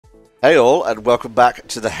Hey all, and welcome back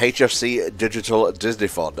to the HFC Digital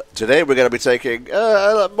Disneython. Today we're going to be taking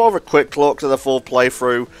more of a quick look to the full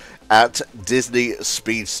playthrough at Disney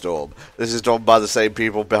Speedstorm. This is done by the same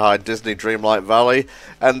people behind Disney Dreamlight Valley,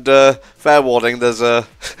 and fair warning, there's a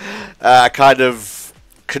kind of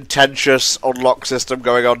contentious unlock system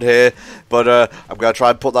going on here, but I'm going to try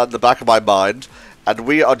and put that in the back of my mind, and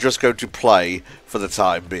we are just going to play for the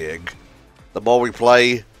time being. The more we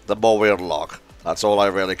play, the more we unlock. That's all I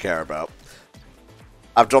really care about.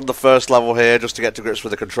 I've done the first level here just to get to grips with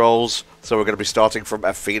the controls, so we're going to be starting from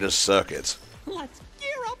Athena's circuit. Let's gear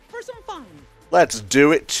up for some fun. Let's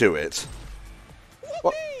do it to it.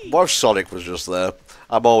 What if Sonic was just there?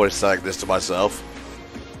 I'm always saying this to myself.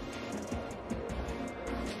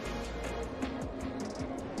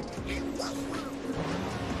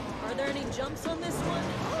 Are there any jumps on this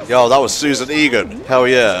one? Yo, that was Susan Egan. Hell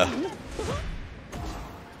yeah.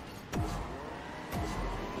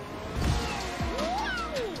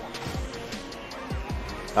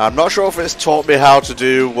 I'm not sure if it's taught me how to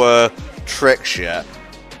do tricks yet.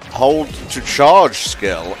 Hold to charge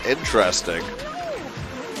skill. Interesting.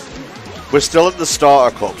 We're still in the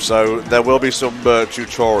starter cup, so there will be some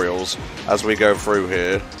tutorials as we go through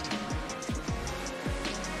here.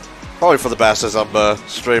 Probably for the best as I'm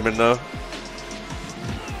streaming now.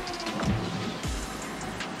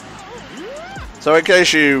 So in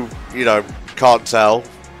case you can't tell,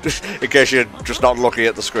 in case you're just not looking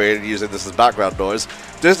at the screen and using this as background noise,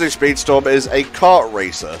 Disney Speedstorm is a kart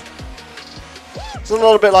racer. It's a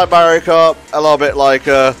little bit like Mario Kart, a little bit like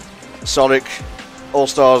Sonic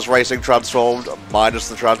All-Stars Racing Transformed, minus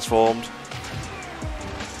the Transformed.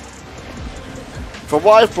 From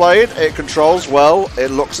what I've played, it controls well,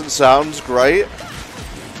 it looks and sounds great.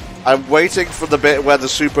 I'm waiting for the bit where the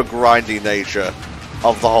super grindy nature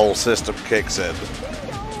of the whole system kicks in.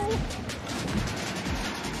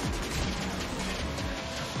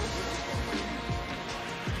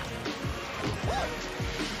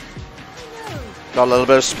 Got a little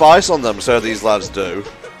bit of spice on them, so these lads do.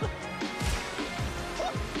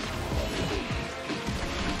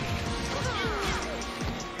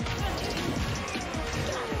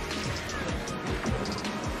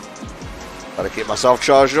 Gotta keep myself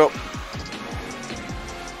charged up.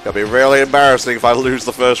 Gonna be really embarrassing if I lose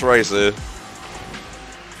the first race here.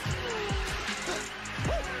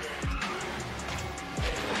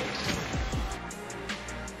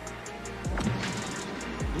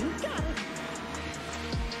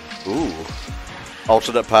 Ooh.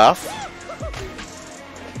 Alternate path.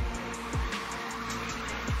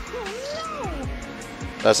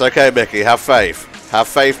 That's okay, Mickey. Have faith. Have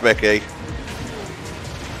faith, Mickey.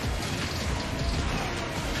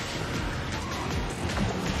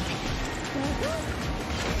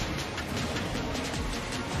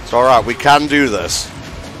 It's alright, we can do this.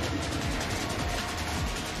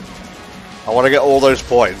 I want to get all those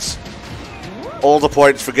points. All the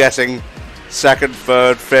points for getting second,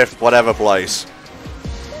 third, fifth, whatever place.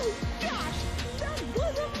 Oh gosh, that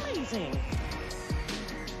was amazing.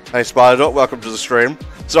 Hey Spider, welcome to the stream.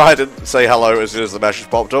 Sorry I didn't say hello as soon as the message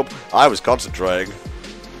popped up. I was concentrating.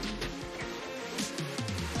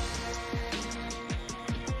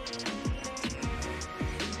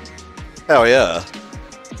 Hell yeah.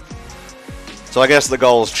 So I guess the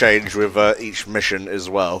goals change with each mission as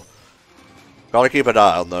well. Gotta keep an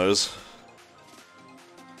eye on those.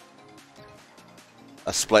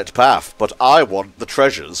 A split path, but I want the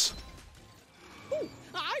treasures. Ooh,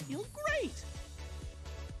 I feel great.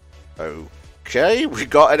 Okay, we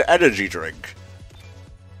got an energy drink.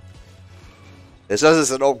 It says it's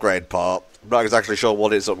an upgrade part. I'm not exactly sure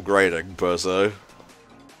what it's upgrading, per se.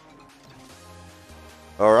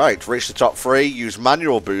 Alright, reach the top 3, use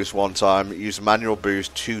manual boost 1 time, use manual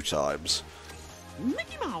boost 2 times.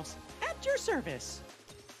 Mickey Mouse, at your service.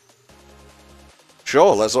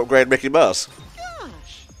 Sure, let's upgrade Mickey Mouse.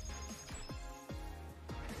 Gosh.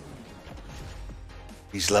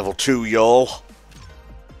 He's level 2, y'all.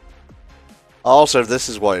 Also, this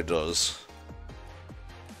is what it does.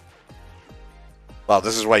 Well,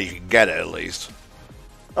 this is where you can get it, at least.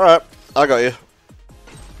 Alright, I got you.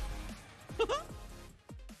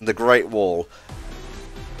 The Great Wall.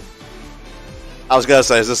 I was gonna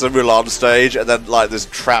say, is this a Mulan stage? And then, like, this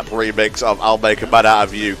trap remix of I'll Make a Man Out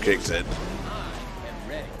of You kicks in.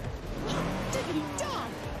 Diggity dog,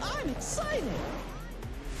 I'm excited.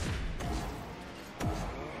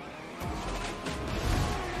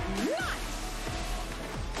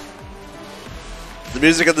 The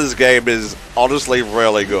music in this game is honestly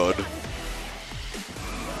really good.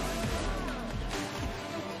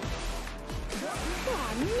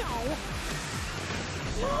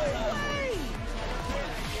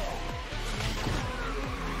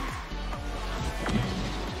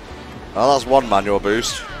 Oh, that's one manual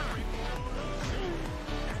boost.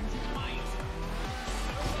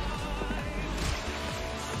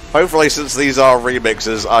 Hopefully, since these are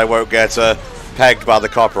remixes, I won't get pegged by the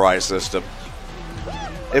copyright system.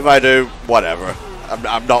 If I do, whatever.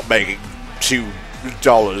 I'm not making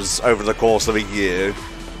 $2 over the course of a year.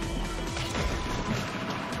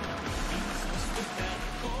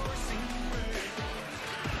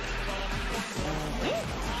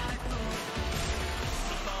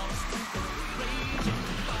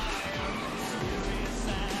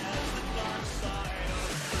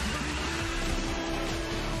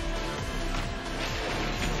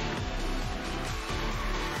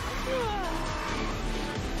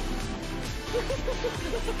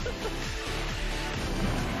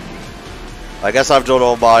 I guess I've done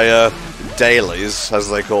all my dailies, as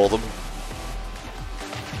they call them.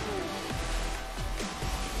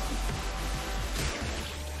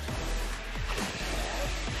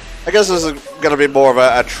 I guess this is going to be more of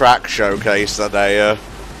a track showcase than a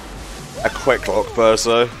quick look per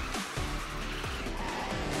se.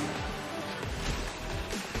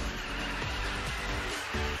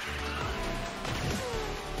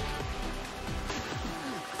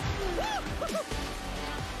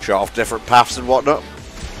 Show off different paths and whatnot.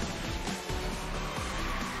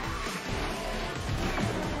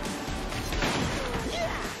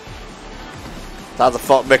 How the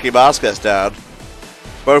fuck Mickey Mouse gets down.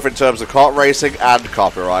 Both in terms of kart racing and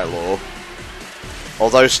copyright law.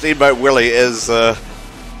 Although Steamboat Willie is,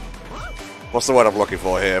 what's the word I'm looking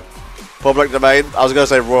for here? Public domain? I was going to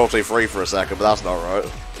say royalty free for a second, but that's not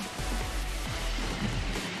right.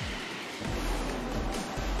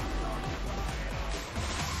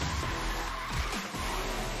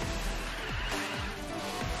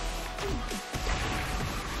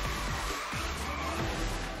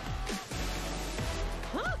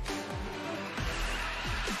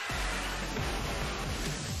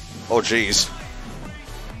 Oh, jeez.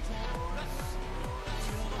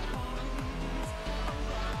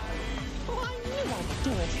 Oh, I knew I'd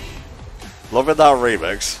do it. Loving that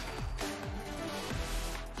remix.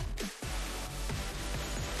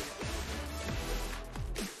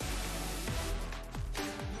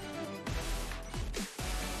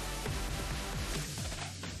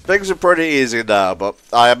 Things are pretty easy now, but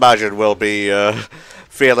I imagine we'll be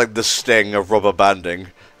feeling the sting of rubber banding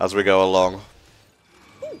as we go along.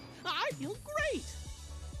 Ooh, I feel great.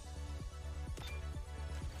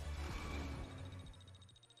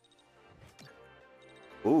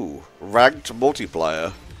 Ooh, ranked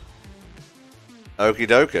multiplayer. Okie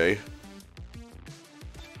dokie.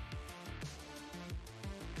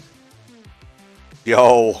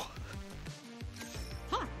 Yo.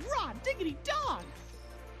 Hot rod diggity dog.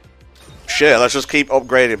 Shit, let's just keep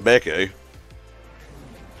upgrading Mickey.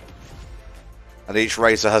 And each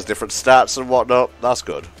racer has different stats and whatnot. That's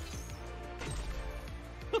good.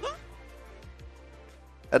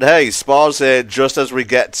 And hey, Spar's here just as we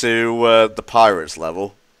get to the Pirates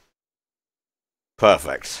level.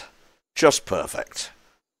 Perfect. Just perfect.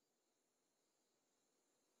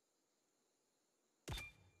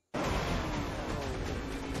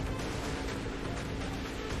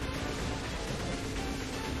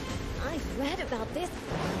 I've read about this.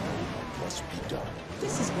 Must be done.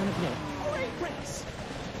 This is gonna be a great race.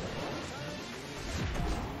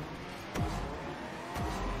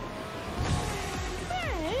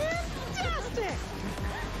 Fantastic!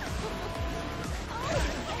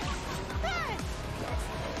 Hey!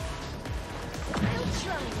 I'll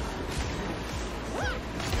try.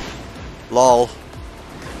 LOL.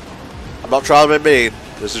 I'm not trying to be mean.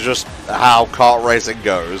 This is just how kart racing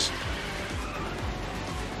goes.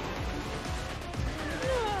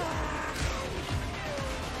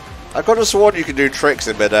 I could have sworn you can do tricks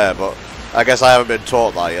in midair, but I guess I haven't been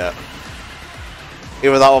taught that yet.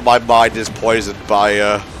 Even though my mind is poisoned by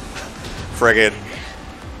friggin'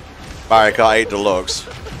 Mario Kart 8 Deluxe.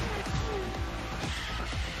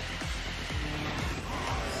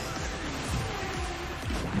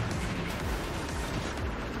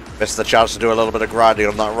 Missed the chance to do a little bit of grinding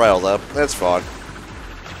on that rail there. That's fine.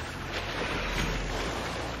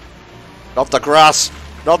 Not the grass!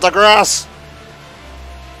 Not the grass!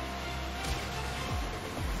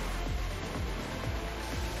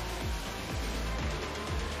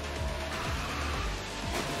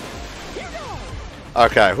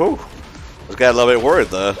 Okay, whew. I was getting a little bit worried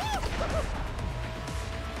there.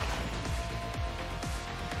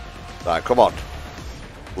 Right, come on.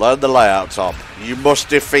 Learn the layout, Tom. You must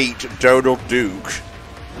defeat Donald Duke.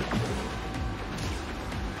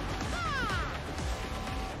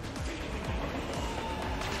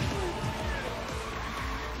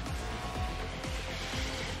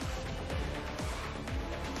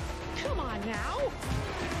 now.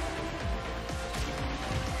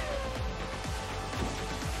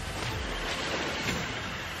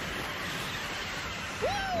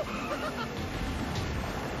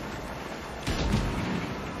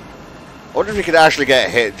 I wonder if you could actually get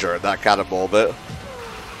hit during that cannonball bit.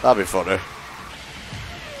 That'd be funny.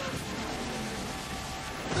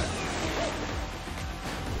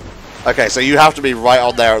 Okay, so you have to be right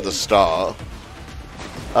on there at the start.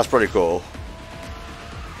 That's pretty cool.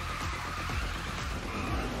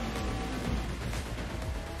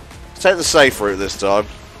 Let's take the safe route this time.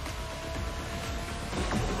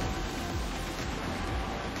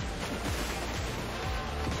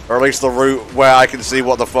 Or at least the route where I can see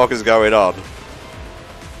what the fuck is going on.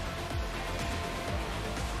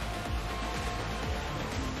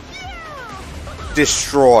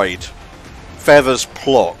 Destroyed. Feathers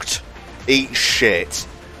plucked. Eat shit.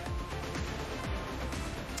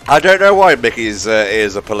 I don't know why Mickey's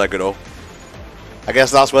ears are polygonal. I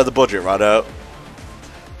guess that's where the budget ran out.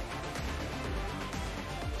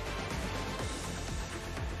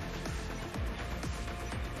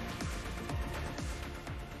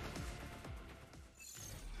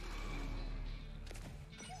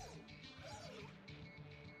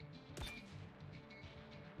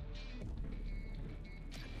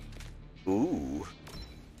 Ooh.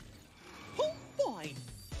 Oh boy.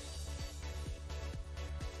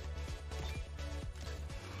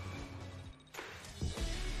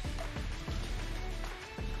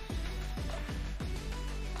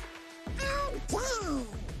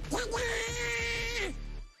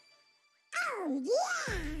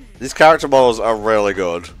 These character models are really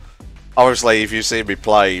good. Obviously, if you've seen me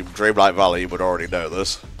play Dreamlight Valley, you would already know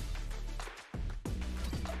this.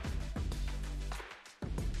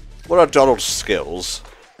 What are Donald's skills?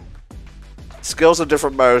 Skills are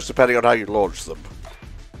different modes depending on how you launch them.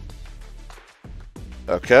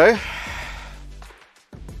 Okay.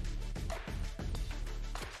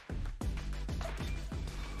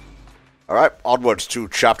 Alright, onwards to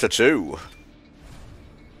Chapter 2.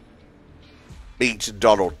 Meet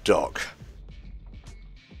Donald Duck.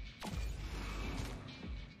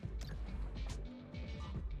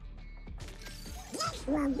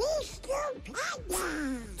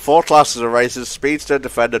 Four classes of races: Speedster,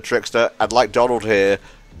 Defender, Trickster, and like Donald here,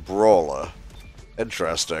 Brawler.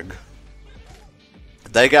 Interesting.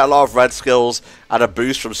 They get a lot of red skills and a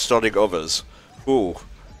boost from stunning others. Ooh.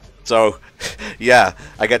 So, yeah,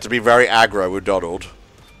 I get to be very aggro with Donald.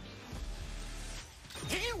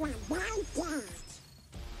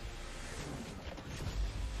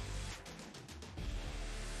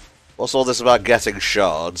 What's all this about getting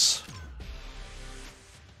shards?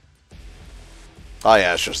 Oh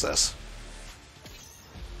yeah, it's just this.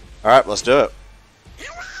 Alright, let's do it. I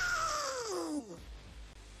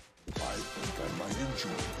think I might enjoy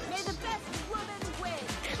May the best woman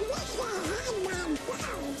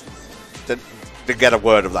win. Didn't get a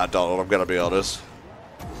word of that, Donald, I'm gonna be honest.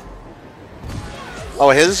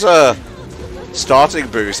 Oh, his starting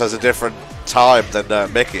boost has a different time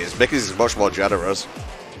than Mickey's. Mickey's is much more generous.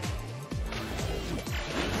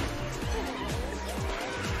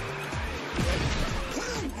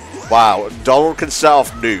 Wow, Donald can set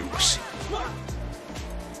off nukes.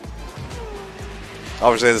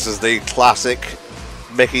 Obviously, this is the classic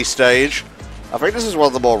Mickey stage. I think this is one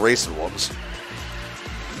of the more recent ones.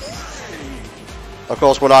 Of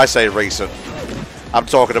course, when I say recent, I'm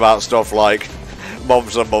talking about stuff like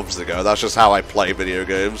months and months ago. That's just how I play video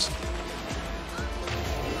games.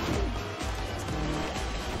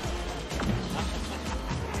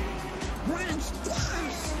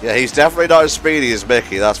 Yeah, he's definitely not as speedy as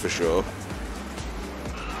Mickey, that's for sure.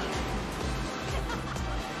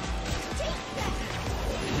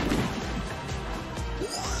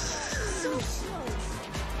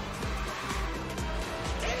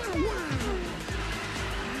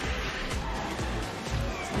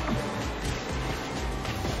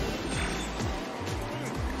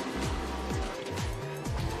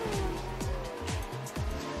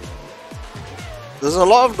 There's a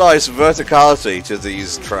lot of nice verticality to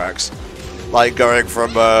these tracks, like going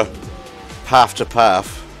from path to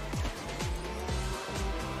path.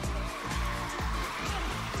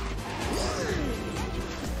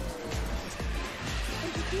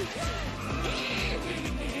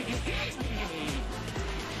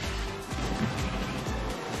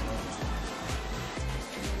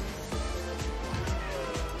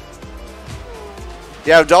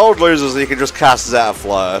 Yeah, if Donald loses, he can just cast Zeta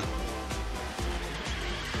Flare.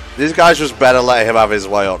 These guys just better let him have his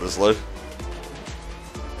way, honestly.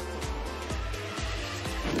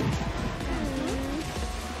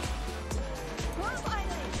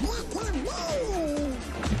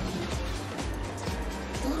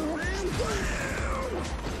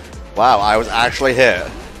 Wow, I was actually hit.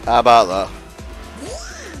 How about that?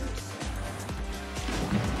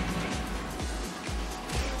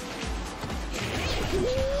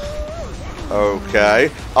 Okay.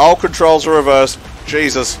 All controls are reversed.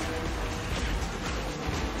 Jesus.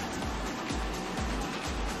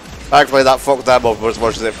 Thankfully that fucked them up as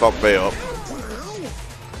much as it fucked me up.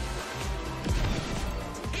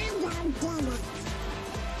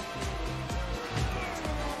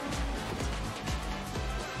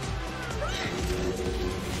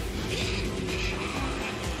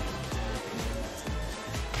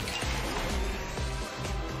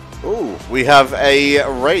 Ooh, we have a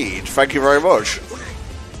raid. Thank you very much.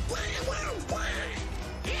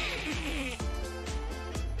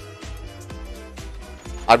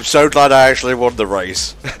 I'm so glad I actually won the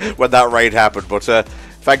race when that raid happened, but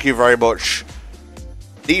thank you very much,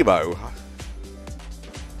 Nemo.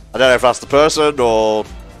 I don't know if that's the person or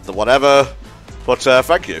the whatever, but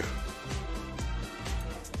thank you.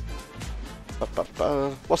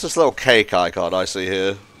 What's this little cake icon I see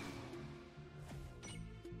here?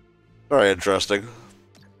 Very interesting.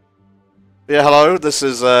 Yeah, hello, this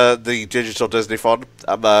is the Digital Disneython.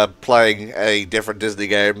 I'm playing a different Disney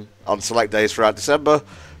game on select days throughout December,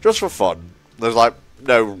 just for fun. There's like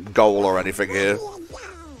no goal or anything here.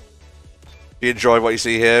 If you enjoy what you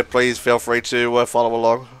see here, please feel free to follow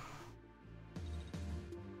along.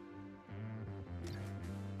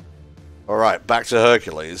 Alright, back to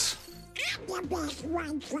Hercules.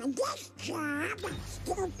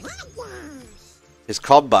 His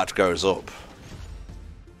combat goes up.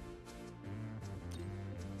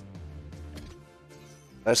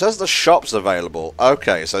 It says the shop's available.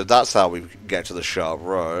 Okay, so that's how we get to the shop,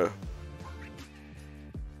 right?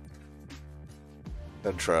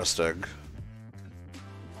 Interesting.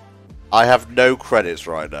 I have no credits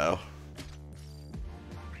right now.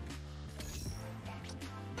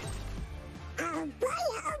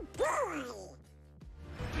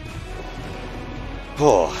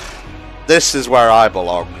 Oh, this is where I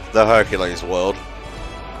belong, the Hercules world.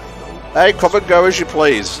 Hey, come and go as you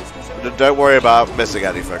please. Don't worry about missing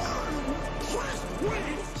anything.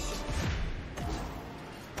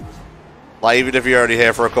 Like, even if you're only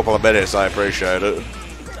here for a couple of minutes, I appreciate it.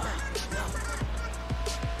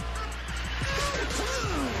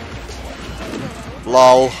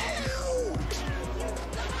 LOL.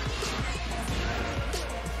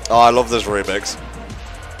 Oh, I love this remix.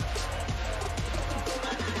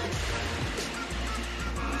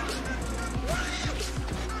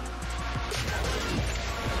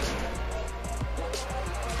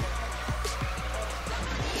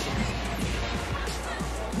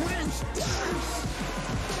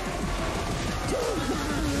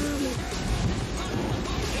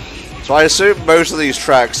 So I assume most of these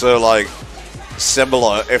tracks are like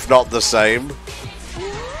similar, if not the same.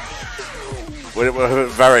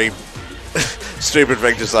 Very stupid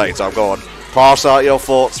thing to say, so I'm going. Parse out your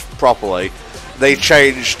thoughts properly. They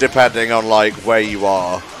change depending on like where you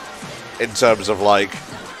are, in terms of like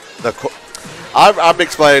the. I'm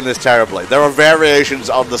explaining this terribly. There are variations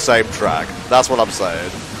on the same track. That's what I'm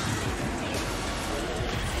saying.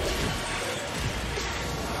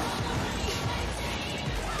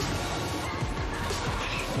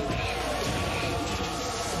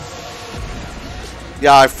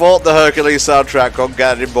 Yeah, I thought the Hercules soundtrack couldn't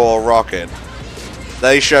get any more rocking.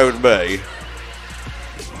 They showed me.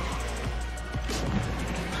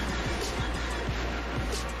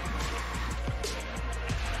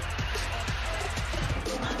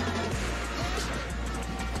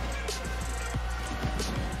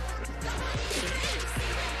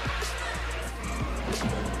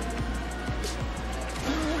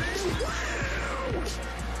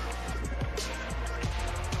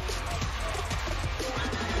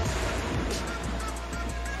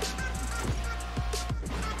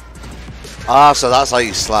 Ah, so that's how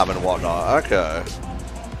you slam and whatnot. Okay.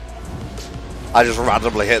 I just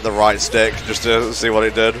randomly hit the right stick just to see what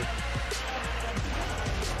it did.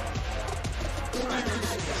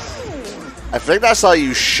 I think that's how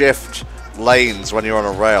you shift lanes when you're on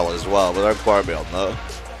a rail as well, but don't quote me on that.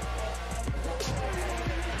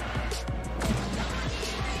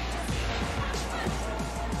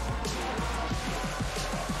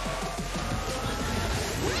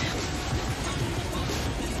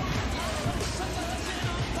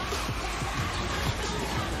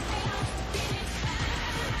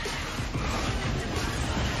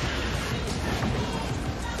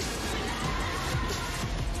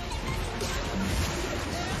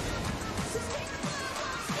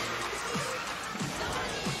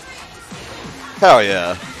 Hell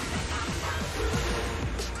yeah.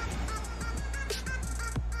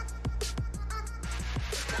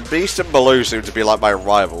 Beast and Baloo seem to be like my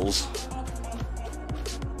rivals.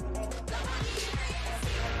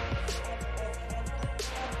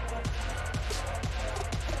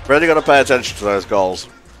 Really got to pay attention to those goals.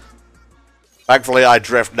 Thankfully, I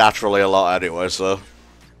drift naturally a lot anyway, so.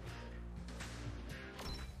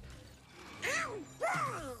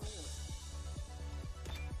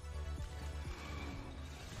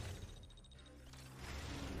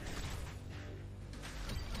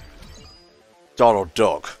 Donald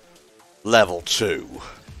Duck, level 2.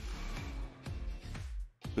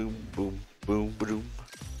 Boom, boom, boom, boom.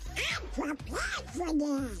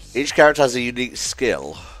 Each character has a unique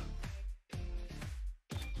skill.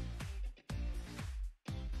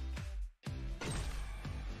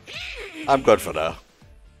 I'm good for now.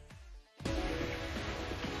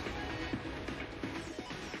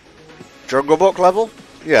 Jungle Book level?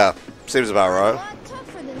 Yeah, seems about A right. lot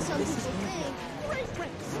tougher than some people think.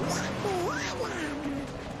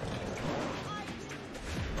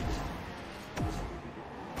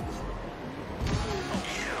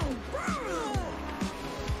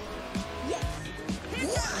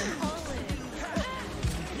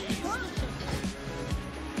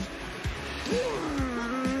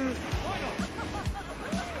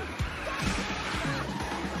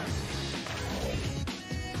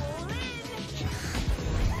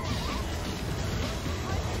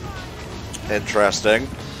 Interesting.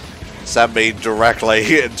 Sent me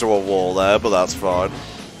directly into a wall there, but that's fine.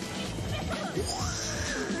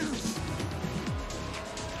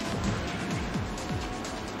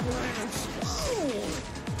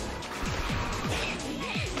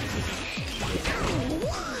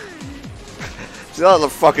 See that the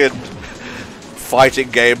fucking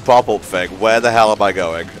fighting game pop-up thing? Where the hell am I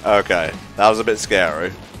going? Okay, that was a bit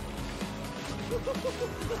scary.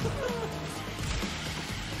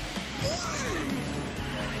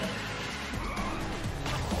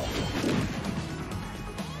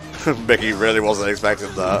 Mickey really wasn't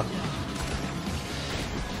expecting that.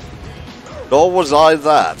 Nor was I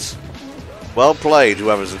that. Well played,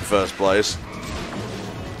 whoever's in first place.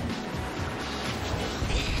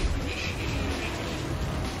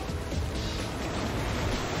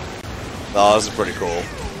 Oh, this is pretty cool.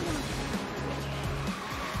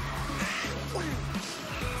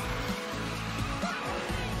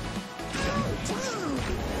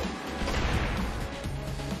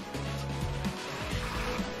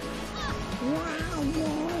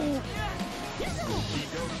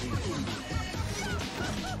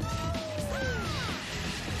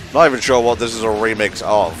 Not even sure what this is a remix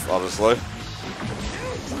of, honestly.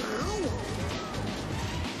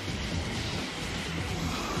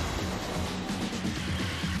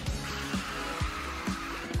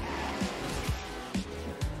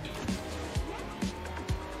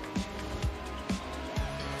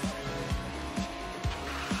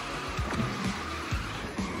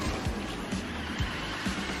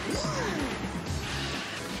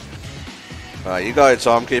 Alright, you got it,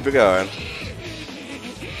 Tom. Keep it going.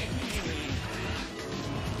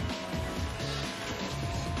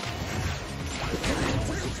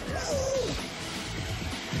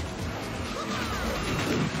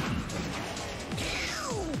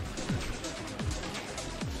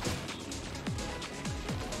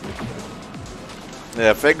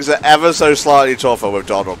 Yeah, things are ever so slightly tougher with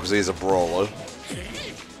Donald because he's a brawler.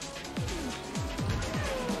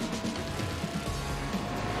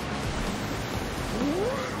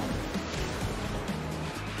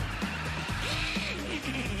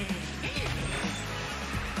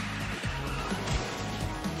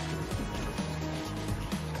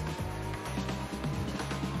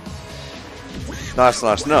 Nice,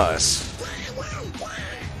 nice, nice.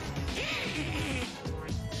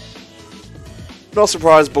 Not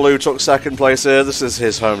surprised Baloo took second place here. This is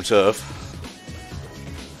his home turf.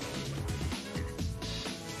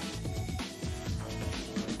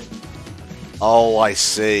 Oh, I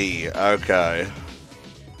see. Okay.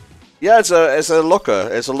 Yeah, it's a looker.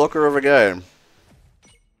 It's a looker of a game.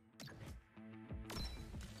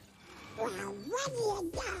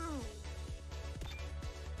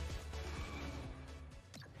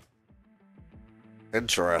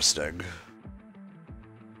 Interesting.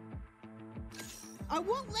 I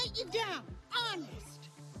won't let you down, honest.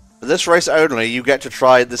 For this race only, you get to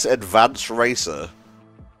try this advanced racer.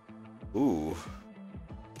 Ooh.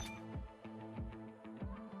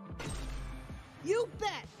 You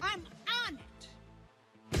bet, I'm on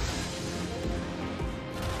it.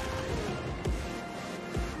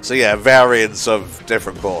 So yeah, variants of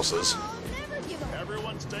different courses. I'll never give up.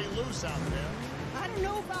 Everyone stay loose out there. I don't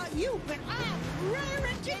know about you, but I'm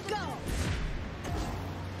raring to go.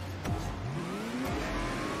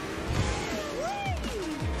 Whee!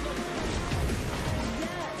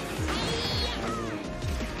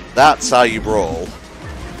 That's how you brawl.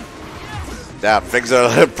 Damn, things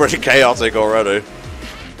are pretty chaotic already.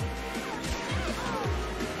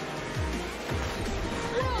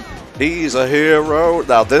 He's a hero.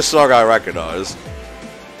 Now this song I recognize.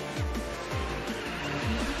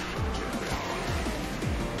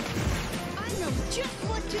 I know just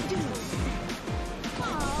what to do.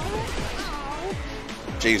 Oh,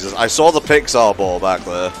 Jesus, I saw the Pixar ball back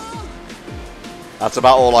there. That's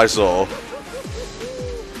about all I saw.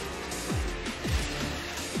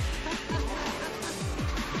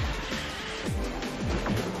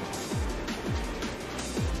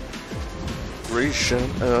 Reach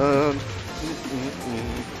and earn.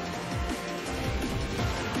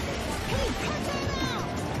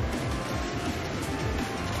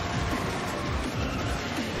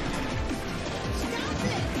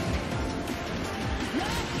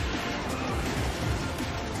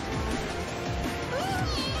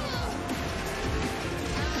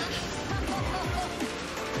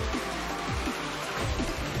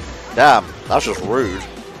 Damn, that's just rude.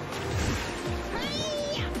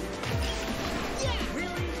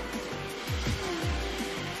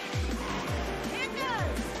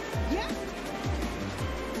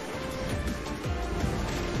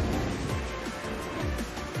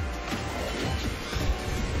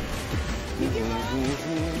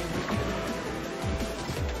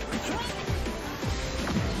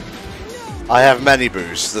 I have many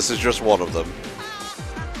boosts. This is just one of them.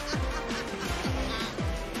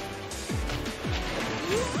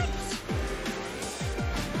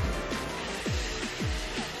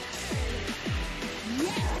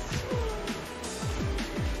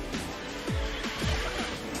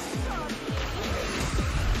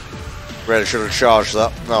 Really should have charged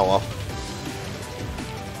that. Oh well.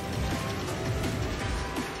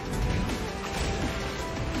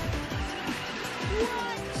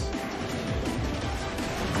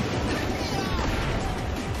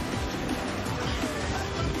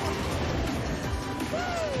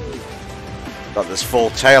 Got this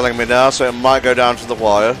full tailing me now, so it might go down to the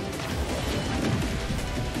wire.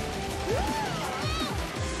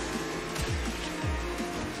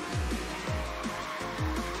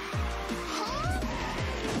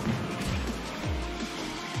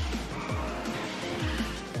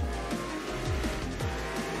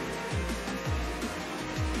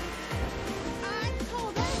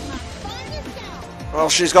 Well,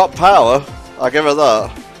 she's got power. I'll give her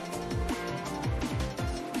that.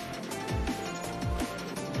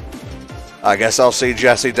 I guess I'll see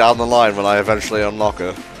Jessie down the line when I eventually unlock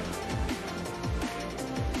her.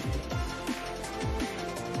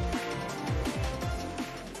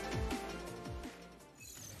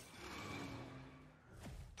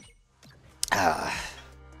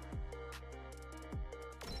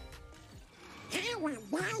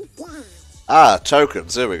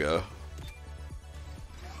 Tokens, here we go.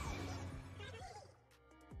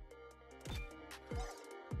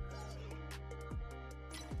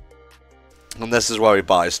 And this is where we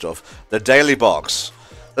buy stuff. The daily box.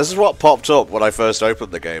 This is what popped up when I first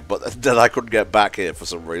opened the game, but then I couldn't get back here for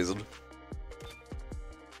some reason.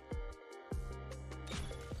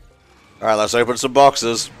 Alright, let's open some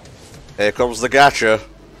boxes. Here comes the gacha.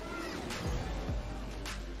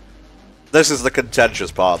 This is the contentious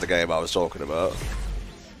part of the game I was talking about.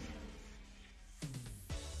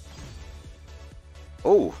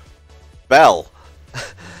 Ooh. Bell.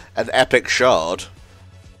 An epic shard.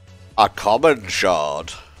 A common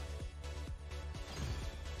shard.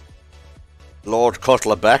 Lord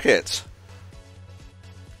Cutler Beckett.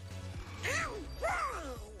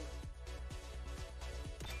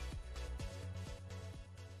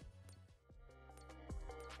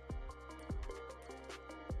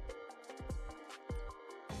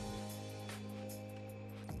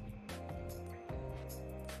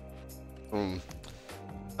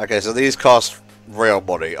 Okay, so these cost real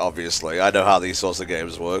money, obviously. I know how these sorts of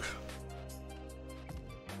games work.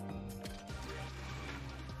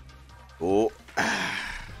 Oh.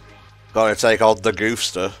 Gotta take on the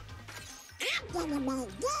Goofster.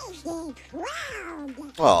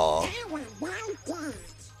 Aww.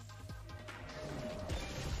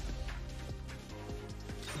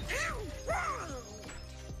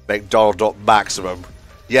 Make Donald Duck maximum.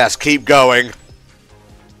 Yes, keep going.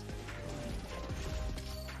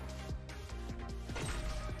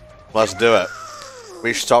 Let's do it.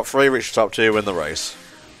 Reach top 3, reach top 2, win the race.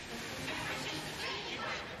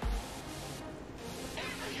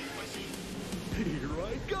 Here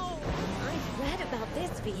I go. I've read about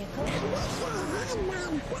this vehicle.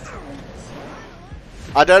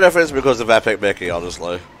 I don't know if it's because of Epic Mickey,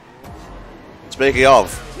 honestly. Speaking of,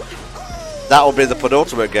 that will be the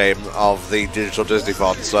penultimate game of the Digital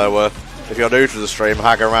Disneython. So if you're new to the stream,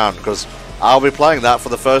 hang around, because I'll be playing that for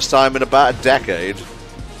the first time in about a decade.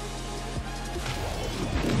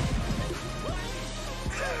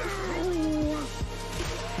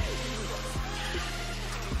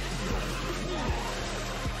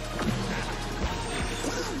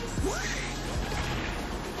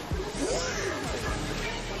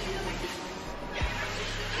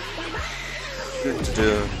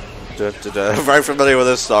 Very familiar with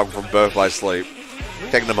this song from Birth by Sleep.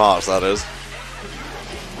 Kingdom Hearts, that is.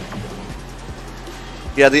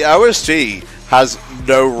 Yeah, the OST has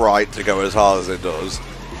no right to go as hard as it does.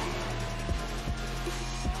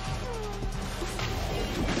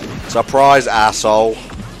 Surprise, asshole.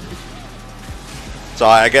 So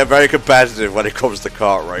I get very competitive when it comes to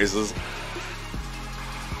kart races.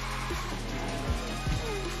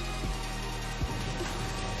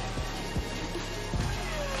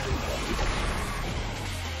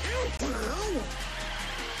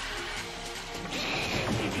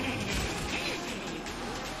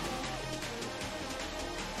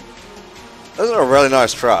 This is a really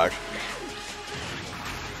nice track.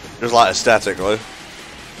 Just like aesthetically.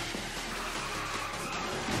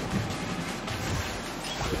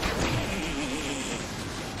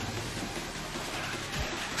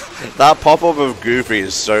 That pop-up of Goofy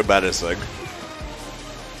is so menacing.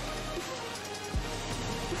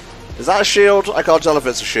 Is that a shield? I can't tell if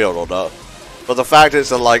it's a shield or not. But the fact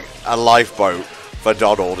it's a lifeboat for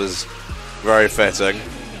Donald is very fitting.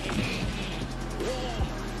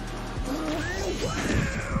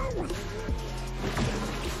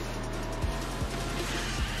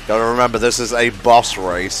 Gotta remember, this is a boss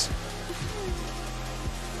race.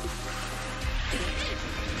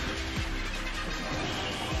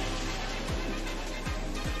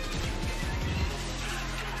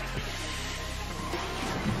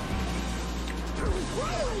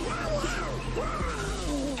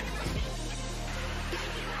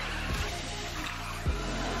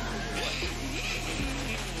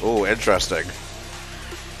 Oh, interesting.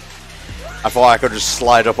 I thought I could just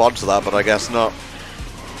slide up onto that, but I guess not.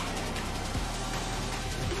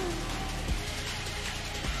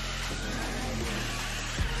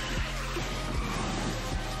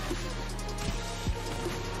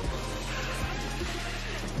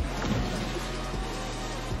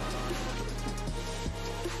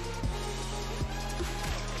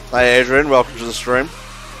 Hi Adrian, welcome to the stream.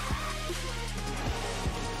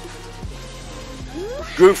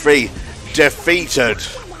 Goofy defeated.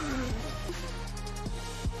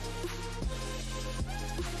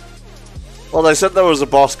 Well, they said there was a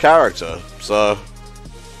boss character, so...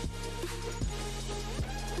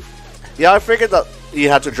 Yeah, I figured that you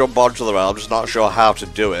had to jump onto them. I'm just not sure how to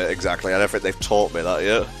do it exactly. I don't think they've taught me that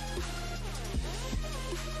yet.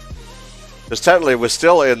 Because technically we're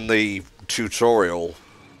still in the tutorial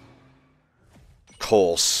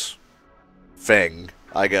course thing,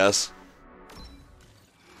 I guess.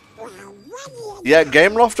 Yeah,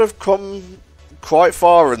 Gameloft have come quite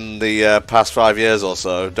far in the past 5 years or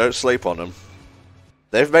so. Don't sleep on them.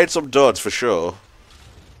 They've made some duds for sure.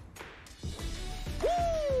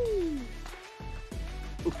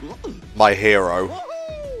 My hero.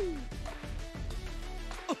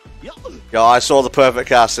 Yeah, I saw the perfect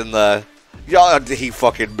cast in there. Yeah, he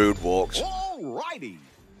fucking moonwalked. Alrighty.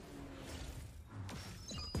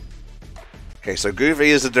 Okay, so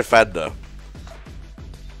Goofy is a defender.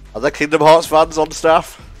 Are there Kingdom Hearts fans on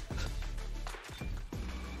staff?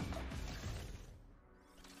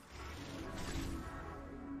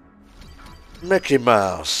 Mickey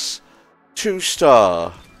Mouse.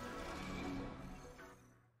 2-star.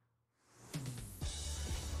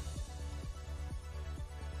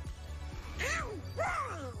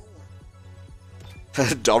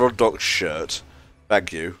 Donald Duck's shirt.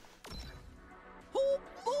 Thank you. Oh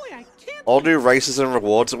boy, I can't. All new races and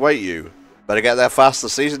rewards await you. Better get there fast, the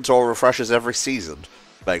season tour refreshes every season.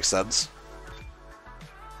 Makes sense.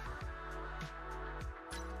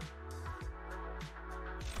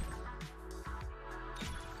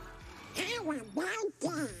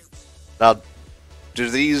 Now, do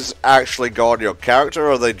these actually go on your character,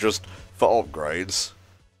 or are they just for upgrades?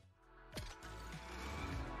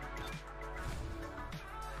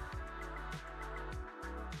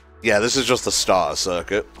 Yeah, this is just the starter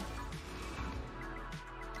circuit.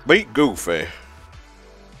 Meet Goofy.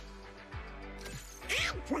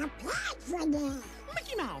 I'm prepared for this.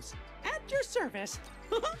 Mickey Mouse, at your service.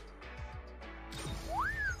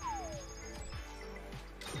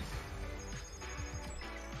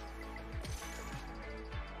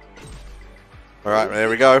 Alright, there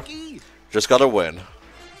we go. Just gotta win.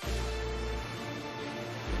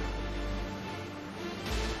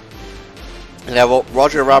 Yeah, well,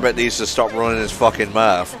 Roger Rabbit needs to stop running his fucking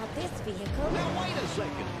mouth. About this vehicle. Now wait a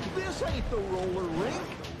second. This ain't the roller rink.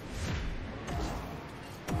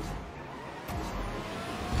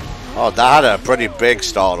 Oh, that had a pretty big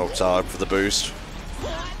startup time for the boost.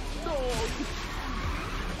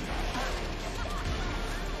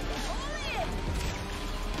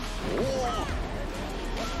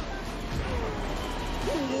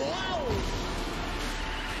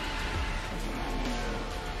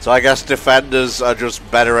 So I guess defenders are just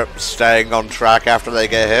better at staying on track after they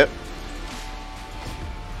get hit.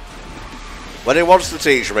 When it wants to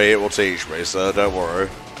teach me, it will teach me, so don't worry.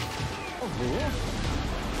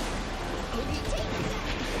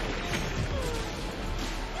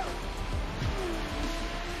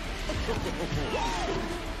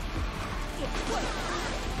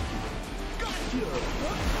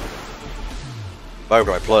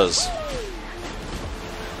 Bye, please.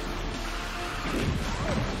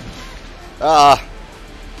 Ah!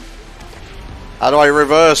 How do I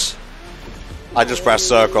reverse? I just pressed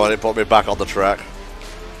circle and it put me back on the track.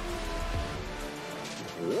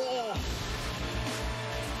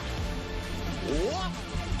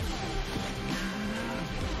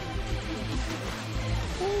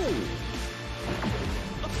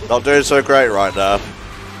 Not doing so great right now.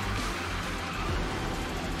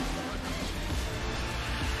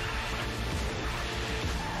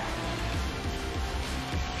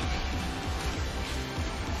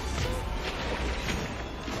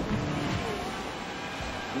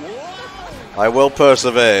 I will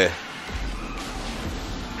persevere.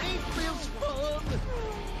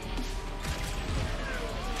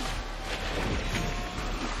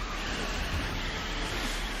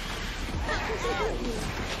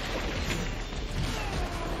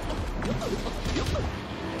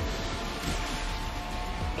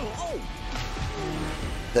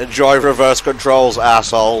 Enjoy reverse controls,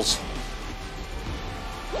 assholes.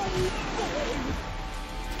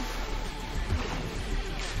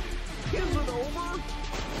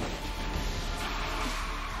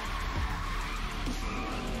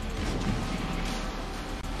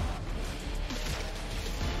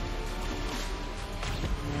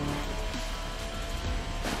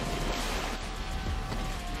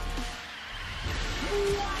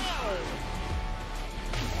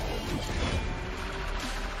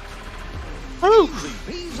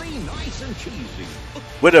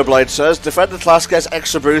 Widowblade says, Defender class gets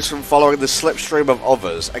extra boost from following the slipstream of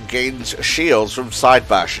others and gains shields from side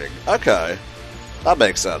bashing. Okay, that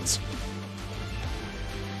makes sense.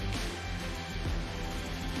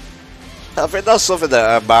 I think that's something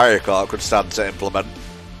that Mario Kart could stand to implement.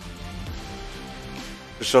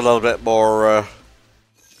 Just a little bit more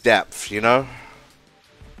depth, you know?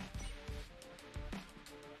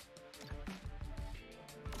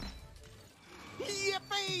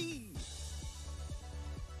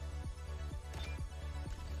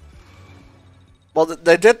 Well,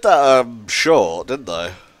 they did that short, didn't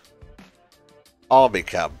they? Army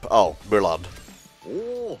camp. Oh, Mulan.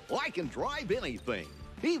 Oh, I can drive anything,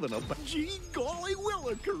 even a gee golly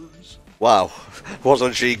willikers. Wow,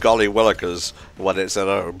 wasn't she golly willikers when it's at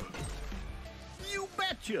home? You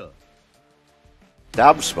betcha.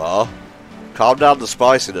 Damn, Spar. Calm down the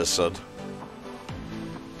spiciness, son.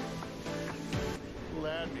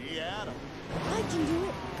 Let me at him. I can do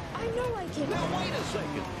it. I know I can. Now wait a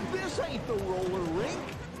second. This ain't the roller rink.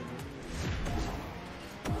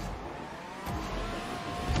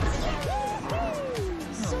 So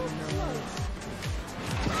close.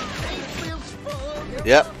 Ain't this fun?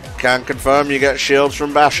 Yep, can confirm you get shields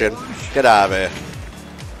from bashing. Get out of here.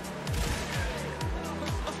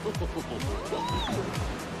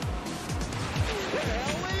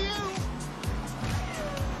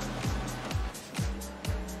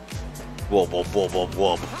 Whoop, whoop, whoop, whoop,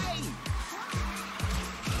 whoop.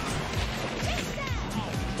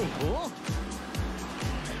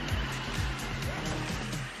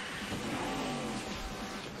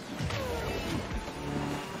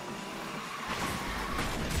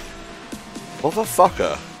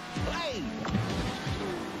 Motherfucker.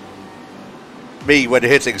 Me when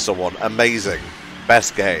hitting someone, amazing.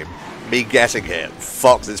 Best game. Me getting hit,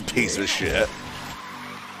 fuck this piece of shit.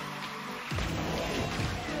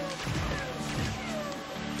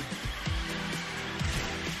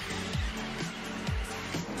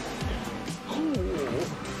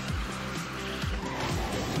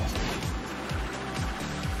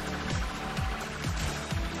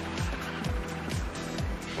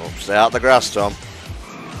 Stay out the grass, Tom.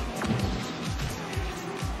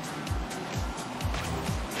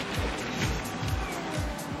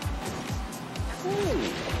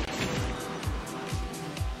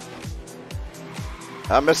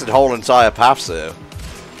 I'm missing whole entire paths here.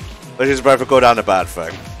 Which is both a good and a bad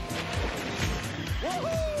thing.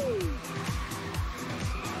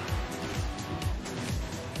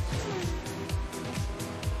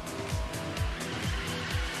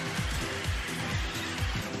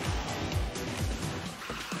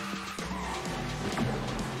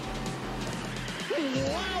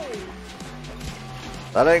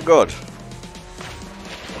 That ain't good.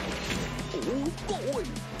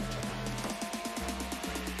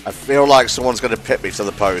 I feel like someone's going to pit me to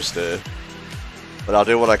the post here. But I'll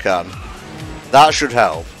do what I can. That should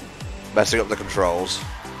help. Messing up the controls.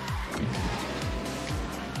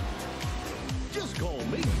 Just call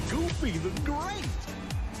me Goofy the Great.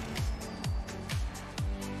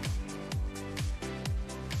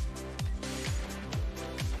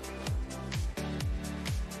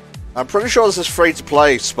 I'm pretty sure this is free to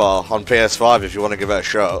play, Spa, on PS5 if you want to give it a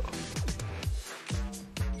shot.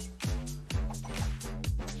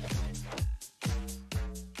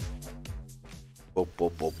 Boop,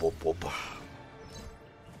 boop, boop, boop, boop.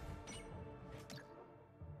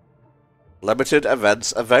 Limited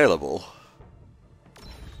events available.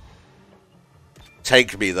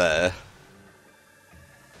 Take me there.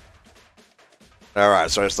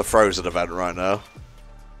 Alright, so it's the Frozen event right now.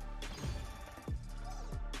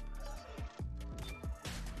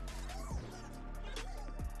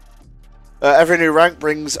 Every new rank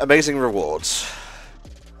brings amazing rewards.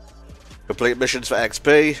 Complete missions for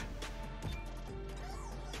XP.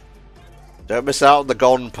 Don't miss out on the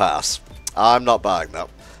Golden Pass. I'm not buying that.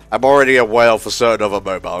 I'm already a whale for certain other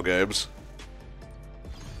mobile games.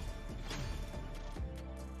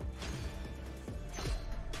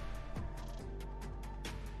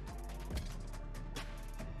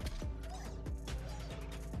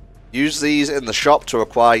 Use these in the shop to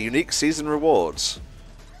acquire unique season rewards.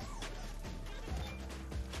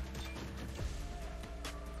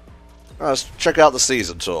 Let's check out the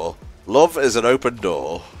season tour. Love is an open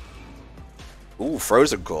door. Ooh,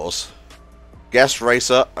 Frozen course. Guest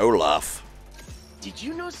racer Olaf. Did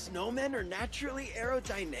you know snowmen are naturally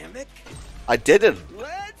aerodynamic? I didn't.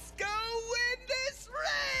 Let's go win this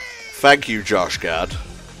race! Thank you, Josh Gad.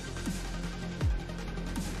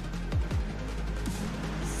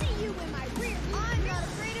 See you in my rear. I'm not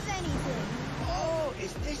afraid of anything. Oh,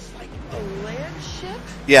 is this like a land ship?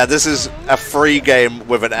 Yeah, this is a free game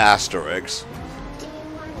with an asterisk.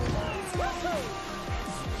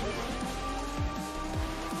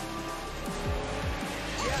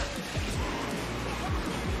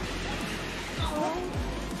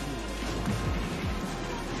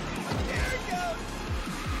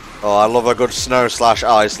 Oh, I love a good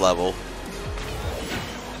snow/ice level.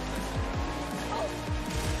 Oh,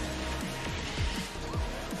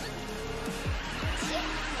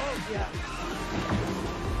 yeah.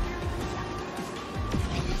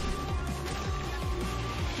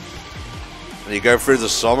 And you go through the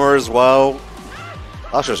summer as well.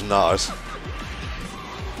 That's just nice.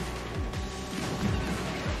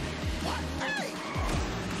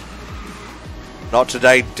 Not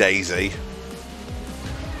today, Daisy.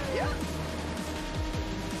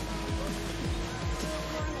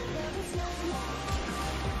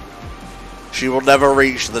 She will never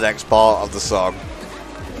reach the next part of the song.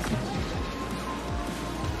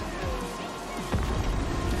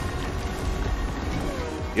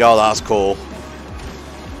 Yo, that's cool.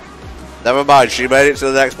 Never mind, she made it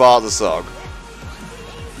to the next part of the song.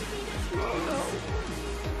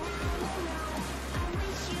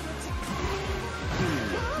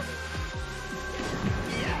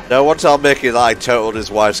 No one tell Mickey that I totaled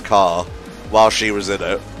his wife's car while she was in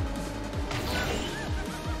it.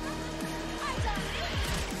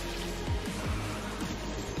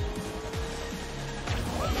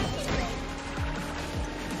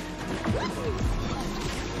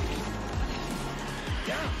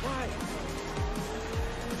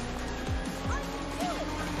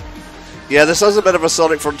 Yeah, this has a bit of a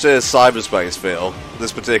Sonic Frontiers cyberspace feel,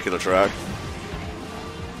 this particular track.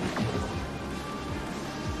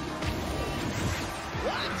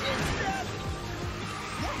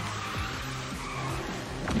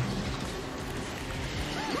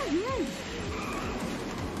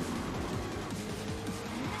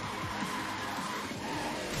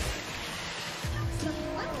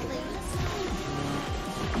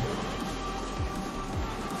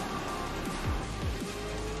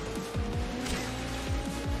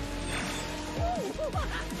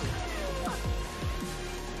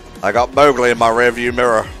 I got Mowgli in my rearview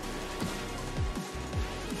mirror.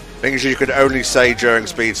 Things you could only say during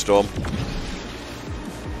Speedstorm.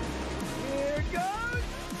 Here it goes!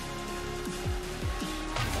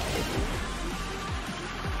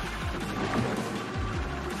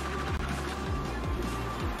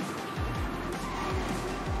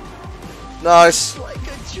 Nice. Like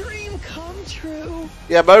a dream come true.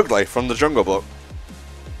 Yeah, Mowgli from the Jungle Book.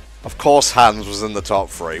 Of course Hans was in the top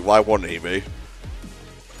 3. Why wouldn't he be?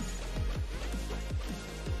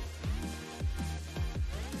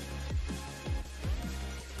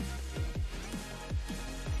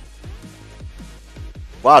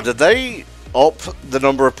 Wow, did they up the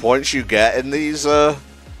number of points you get in these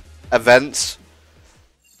events?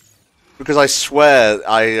 Because I swear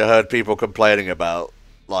I heard people complaining about,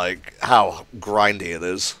 like, how grindy it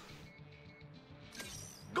is.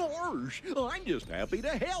 Gosh, I'm just happy to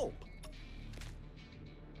help.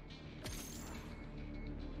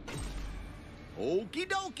 Okie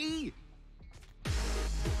dokie.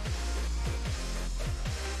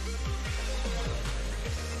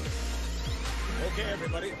 Okay,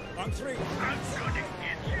 everybody, on 3.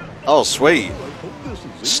 Oh, sweet.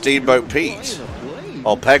 Steamboat Pete.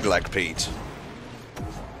 Or Pegleg Pete.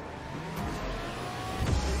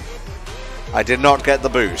 I did not get the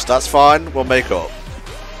boost. That's fine. We'll make up.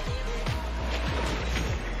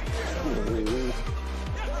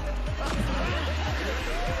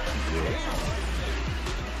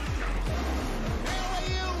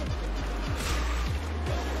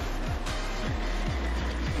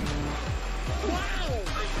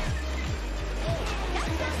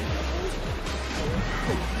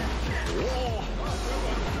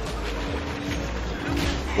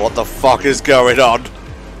 What the fuck is going on?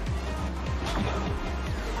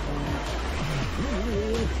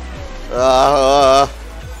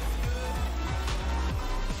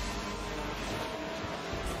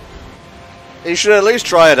 You should at least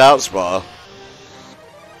try it out, Spar.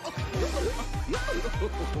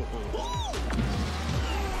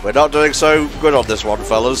 We're not doing so good on this one,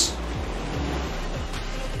 fellas.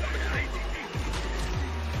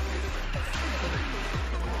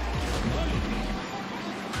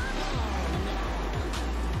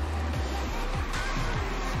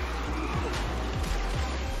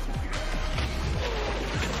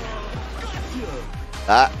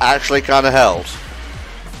 That actually kind of helped.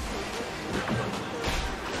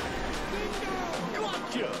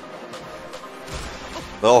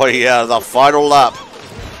 Oh yeah, the final lap.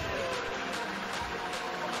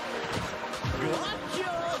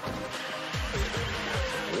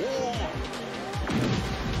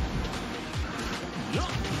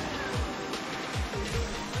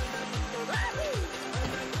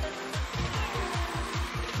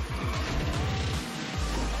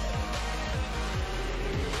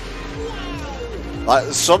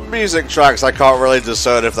 Like, some music tracks I can't really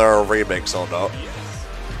discern if they're a remix or not.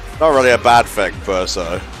 Not really a bad thing, per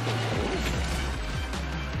se.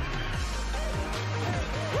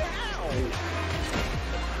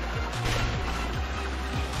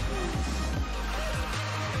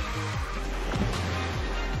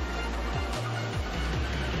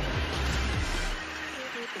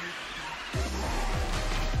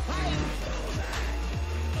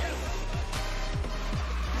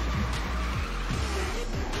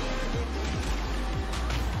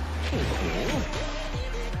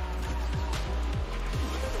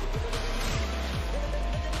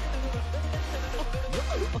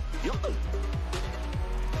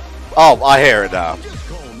 Oh, I hear it now.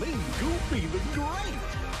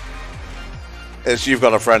 It's You've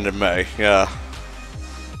Got a Friend in Me, yeah.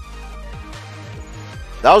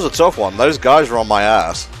 That was a tough one. Those guys were on my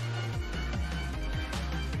ass.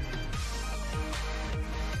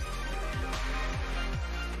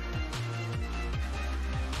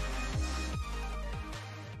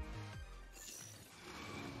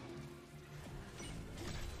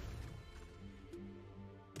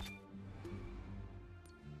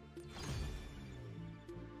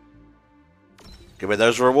 Give me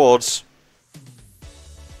those rewards.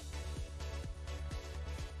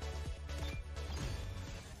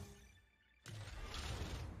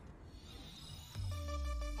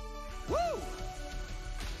 Woo!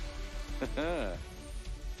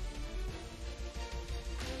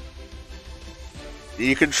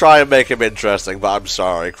 You can try and make him interesting, but I'm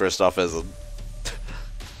sorry, Christoph isn't.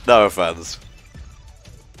 No offense.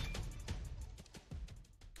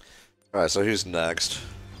 Alright, so who's next?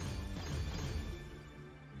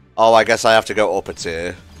 Oh, I guess I have to go up a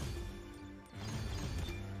tier.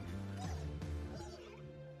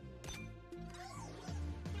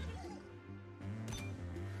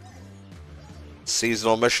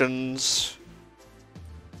 Seasonal missions.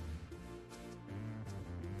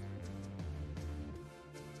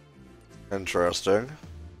 Interesting.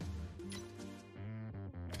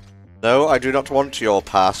 No, I do not want your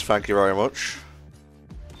pass, thank you very much.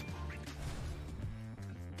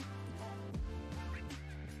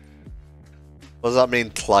 What does that mean,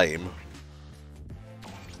 claim?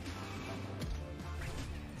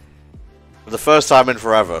 For the first time in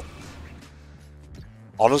forever.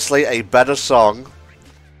 Honestly, a better song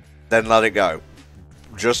than Let It Go.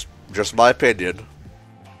 Just my opinion.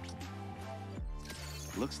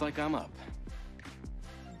 Looks like I'm up.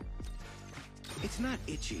 It's not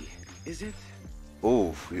itchy, is it?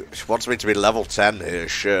 Ooh, she wants me to be level 10 here,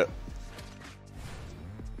 shit.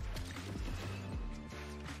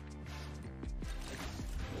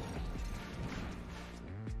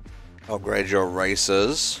 Upgrade your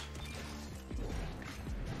racers.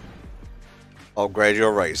 Upgrade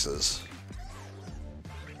your racers.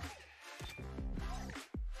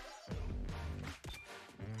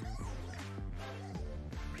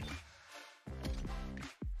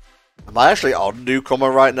 Am I actually on newcomer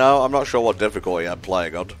right now? I'm not sure what difficulty I'm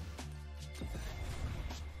playing on.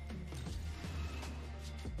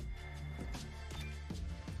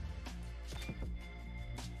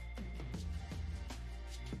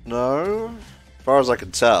 No, as far as I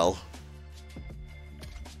can tell.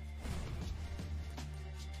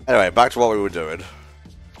 Anyway, back to what we were doing.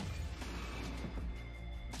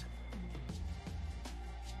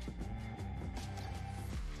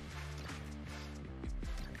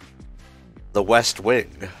 The West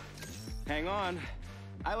Wing. Hang on.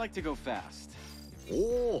 I like to go fast.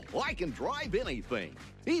 Oh, I can drive anything,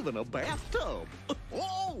 even a bathtub.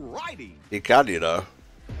 Alrighty. You can, you know.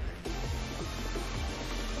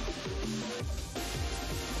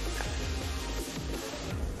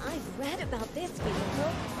 I've read about this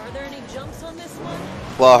vehicle. Are there any jumps on this one?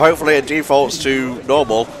 Well, hopefully it defaults to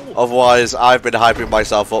normal. Otherwise, I've been hyping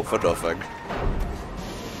myself up for nothing.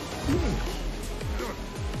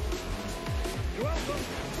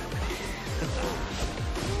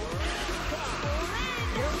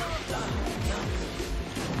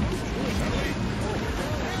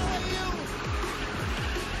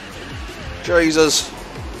 Jesus.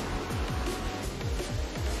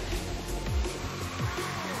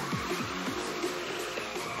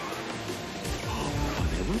 I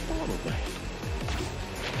never thought of that.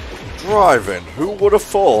 Driving. Who would have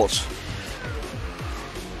thought?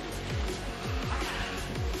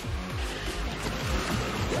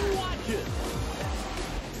 Watch it.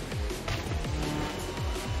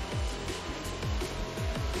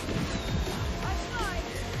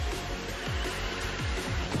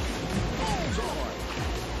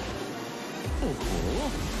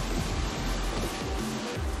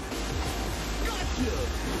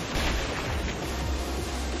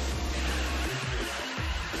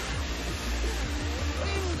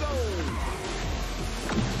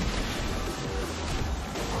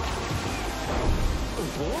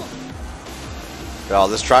 Oh,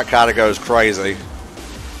 this track kind of goes crazy.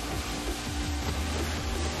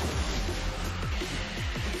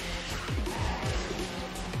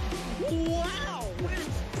 Wow!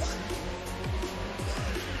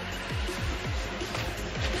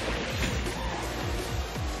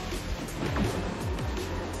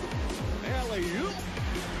 Alley-oop.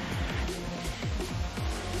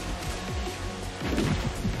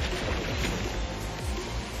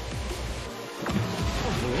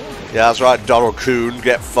 Yeah, that's right, Donald Coon,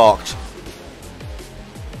 get fucked.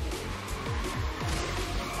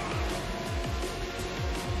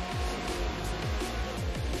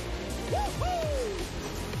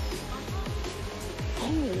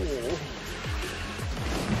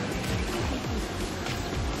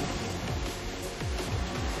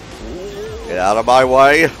 Get out of my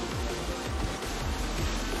way.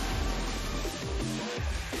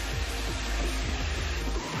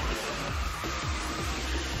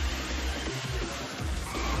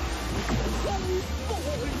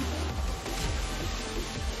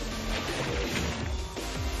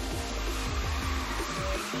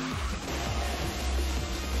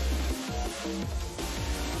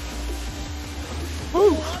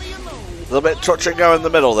 A little bit touch and go in the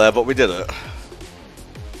middle there, but we did it.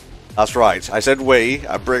 That's right. I said we.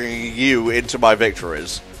 I'm bringing you into my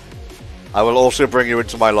victories. I will also bring you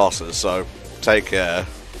into my losses, so take care.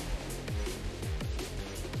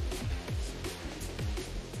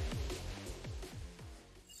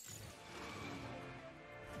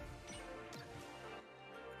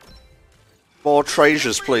 More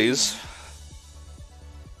treasures, please.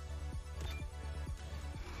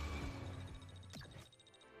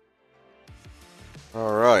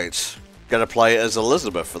 Alright. Gonna play as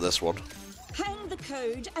Elizabeth for this one. Hang the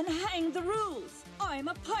code and hang the rules. I'm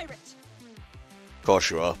a pirate. Of course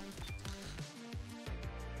you are.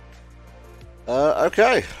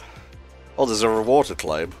 Okay. Oh, there's a reward to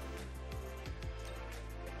claim.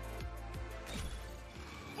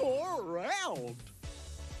 4 rounds.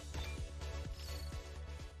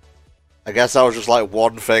 I guess that was just like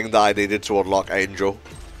one thing that I needed to unlock Angel.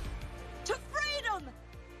 To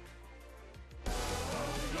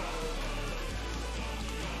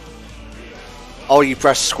Oh, you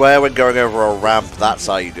press square when going over a ramp. That's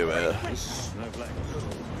how you do it.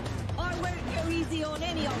 I won't go easy on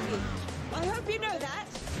any of you. I hope you know that.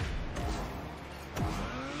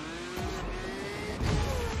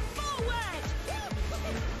 Forward!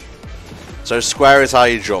 So square is how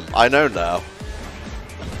you jump. I know now.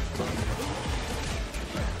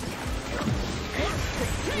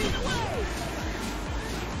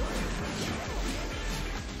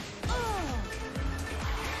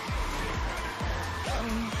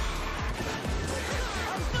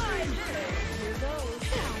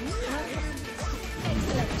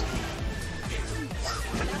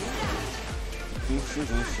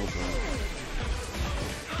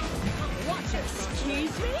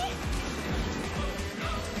 Excuse me?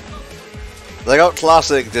 They got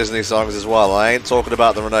classic Disney songs as well. I ain't talking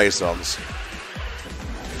about the Renaissance.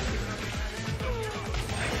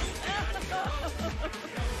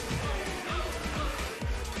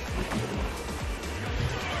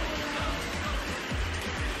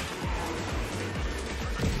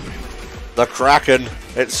 The Kraken.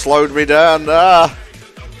 It slowed me down. Ah.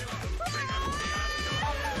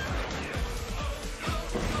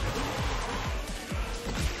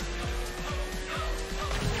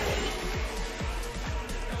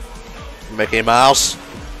 Mickey Mouse.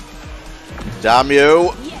 Damn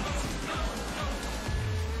you.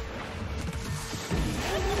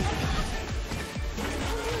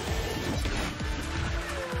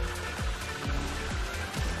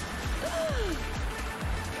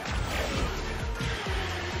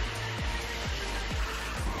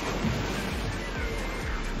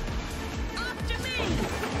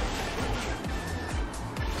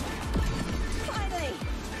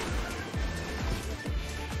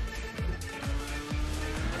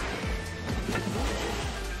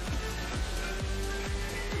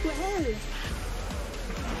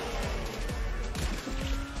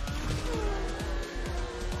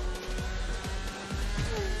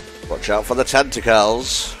 Watch out for the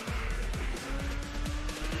tentacles.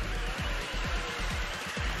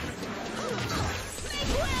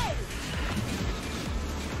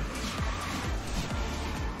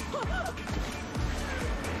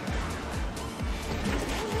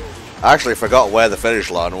 I actually forgot where the finish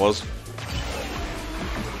line was.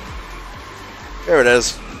 Here it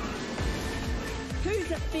is. Who's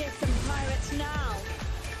a fearsome pirate now?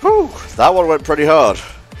 Whew, that one went pretty hard.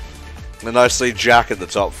 And I see Jack in the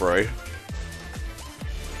top three.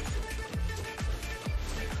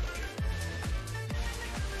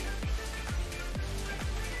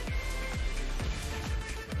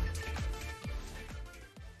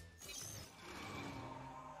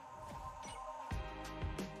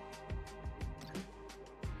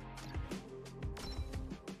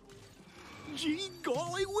 Gee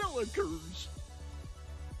golly willikers.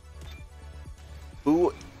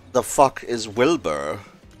 Who the fuck is Wilbur?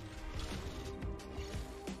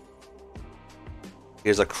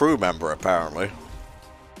 He's a crew member, apparently.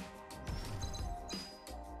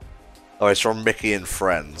 Oh, he's from Mickey and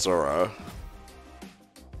Friends, alright.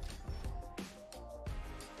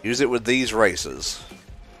 Use it with these races.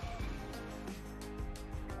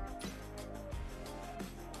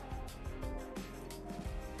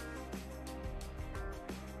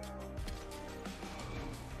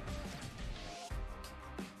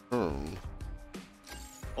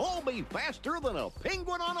 I'll be faster than a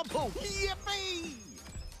penguin on a boat. Yippee!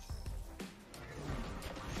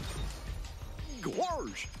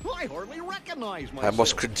 Gorge, I hardly recognize myself. I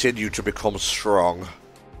must continue to become strong.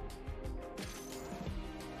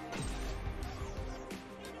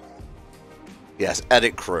 Yes,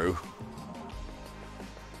 edit crew.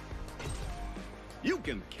 You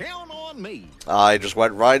can count on me. I just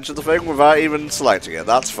went right into the thing without even selecting it.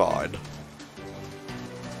 That's fine.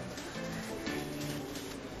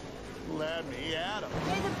 Let me at 'em.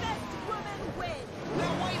 May the best woman win.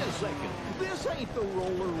 Now wait a second. This ain't the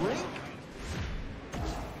roller rink.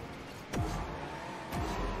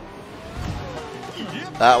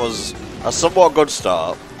 That was a somewhat good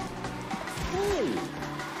start.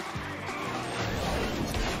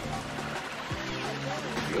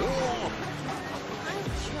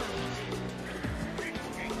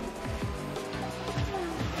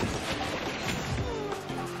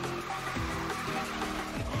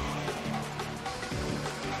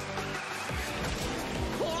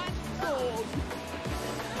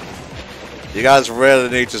 You guys really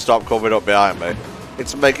need to stop coming up behind me.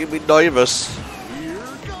 It's making me nervous. Here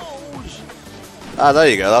goes. Ah, there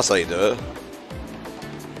you go. That's how you do it.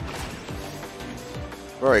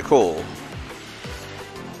 Very cool.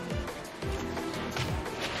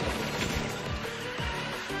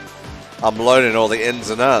 I'm learning all the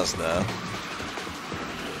ins and outs now.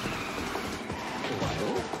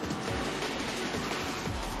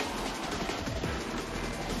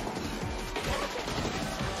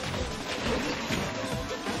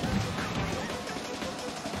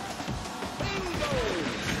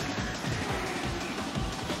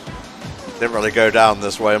 Didn't really go down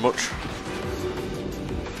this way much.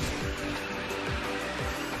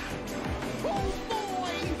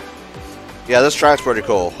 Yeah, this track's pretty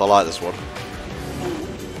cool. I like this one.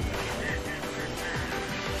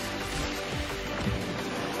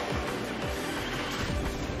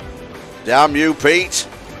 Damn you, Pete!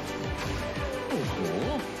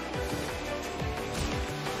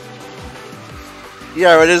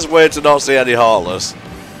 Yeah, it is weird to not see any Heartless.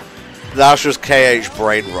 That's just KH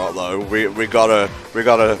brain rot, though. We gotta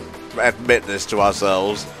admit this to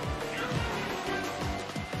ourselves.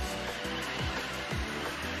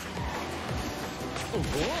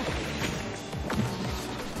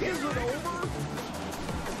 Is it over?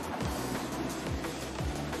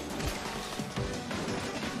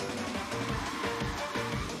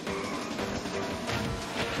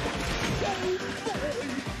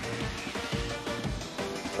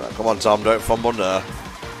 Right, come on, Tom, don't fumble there.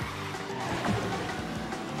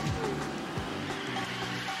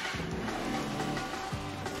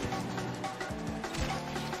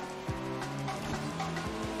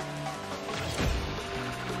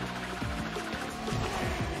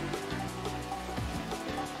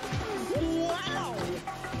 Wow!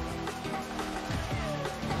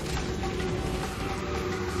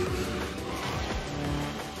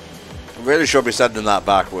 Really should be sending that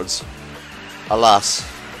backwards. Alas.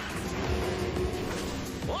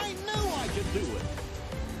 I knew I could do it.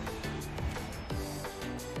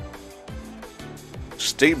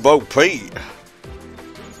 Steamboat Pete.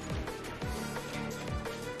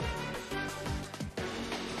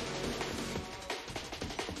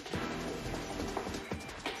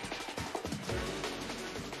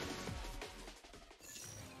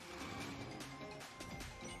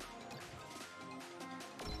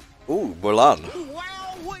 Ooh, Mulan.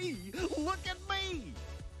 Wowee! Look at me!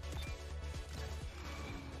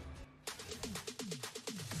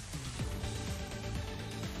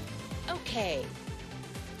 Okay.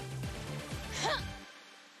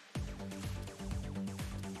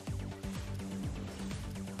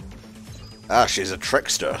 Ah, she's a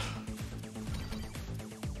trickster.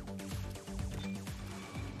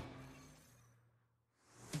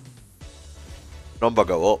 Number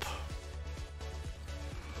go up.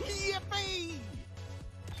 Yippee!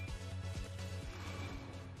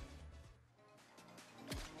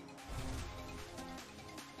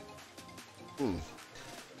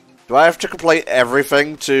 Do I have to complete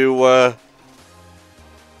everything to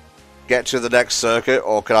get to the next circuit,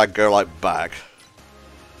 or can I go like back?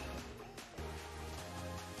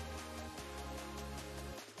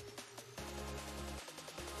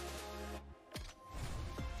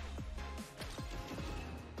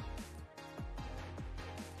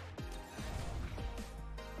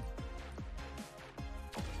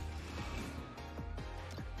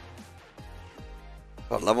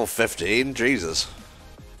 Got level 15? Jesus.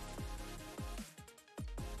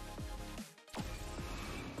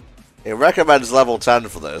 It recommends level 10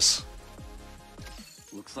 for this.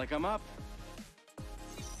 Looks like I'm up.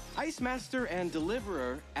 Ice Master and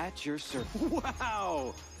Deliverer at your service.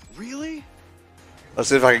 Wow! Really? Let's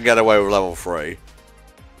see if I can get away with level 3.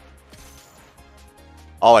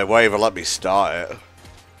 Oh, it won't even let me start it.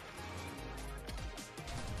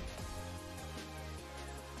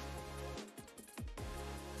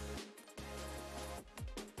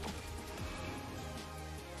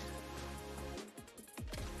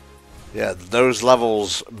 Yeah, those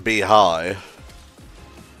levels be high.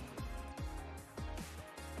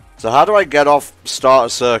 So how do I get off start a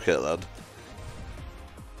circuit then?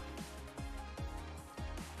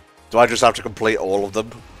 Do I just have to complete all of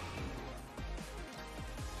them?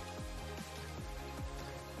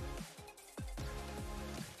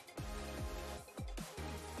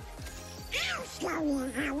 I'll show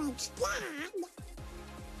you how it's done.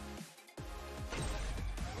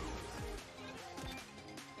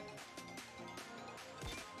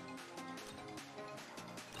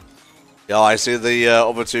 Yeah, I see the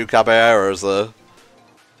other two caballeros there.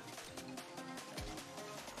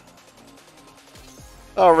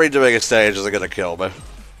 Oh, redoing a stage isn't gonna kill me.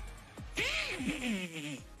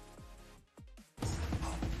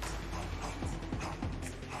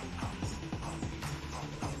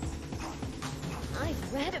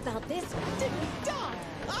 I've read about this. Didn't die.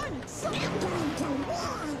 I'm so going to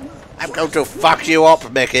win. I'm going to fuck you up,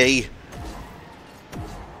 Mickey.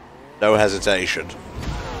 No hesitation.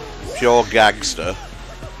 Pure gangster.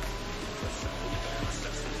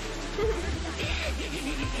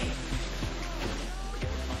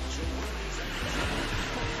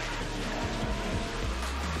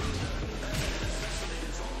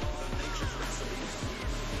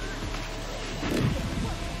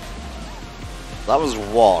 That was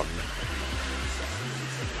one.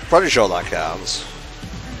 Pretty sure that counts.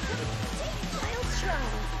 I'll try.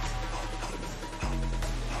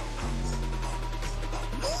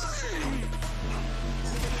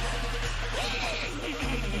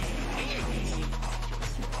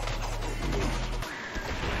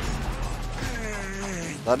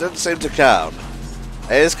 That didn't seem to count.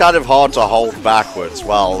 It is kind of hard to hold backwards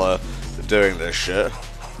while doing this shit.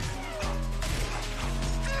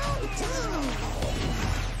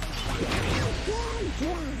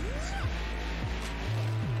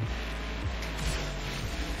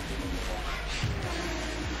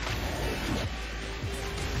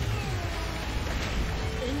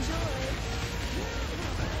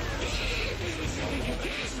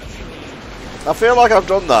 I feel like I've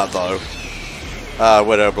done that though.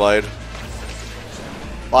 Widowblade.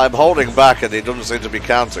 I'm holding back and he doesn't seem to be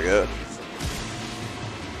counting it.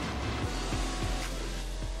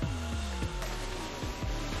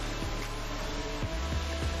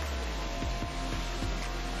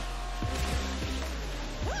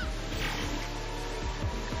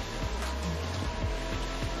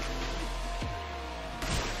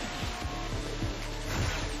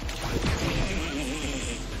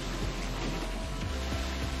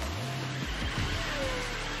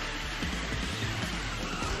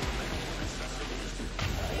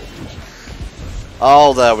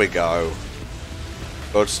 Oh, there we go.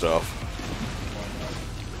 Good stuff.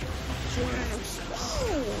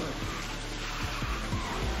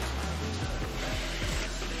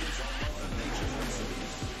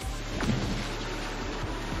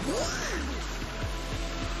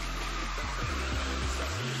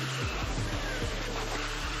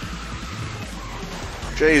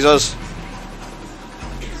 Jesus.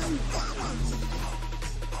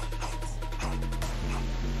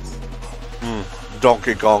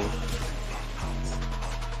 Donkey Kong.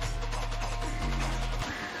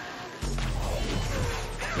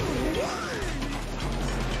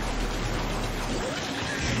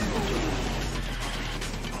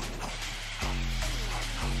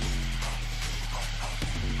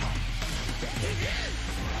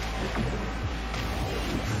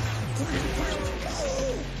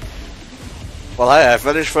 Well, hey, I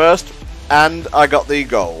finished first, and I got the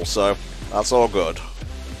goal, so that's all good.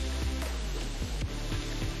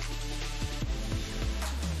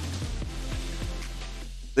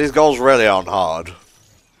 These goals really aren't hard.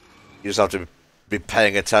 You just have to be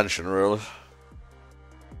paying attention, really.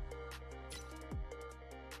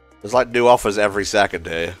 There's like new offers every second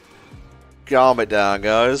here. Calm it down,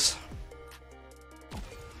 guys.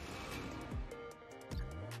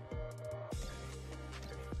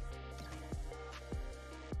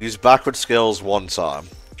 Use backward skills one time.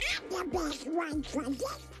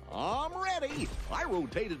 I'm ready. I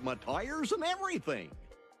rotated my tires and everything.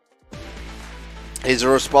 He's a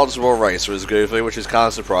responsible racer, is Goofy, which is kind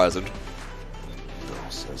of surprising.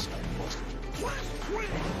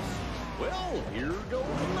 Well, here goes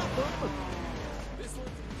nothing.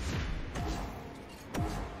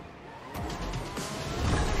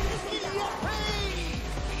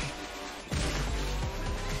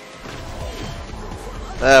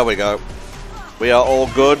 There we go. We are all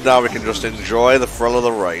good. Now we can just enjoy the thrill of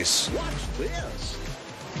the race. Watch this.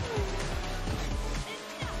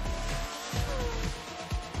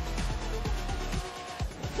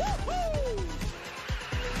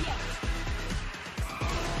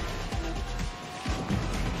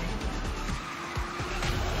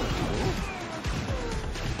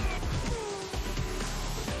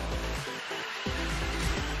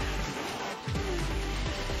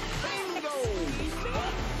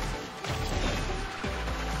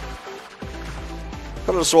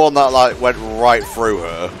 Could have sworn that like went right through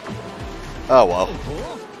her. Oh well.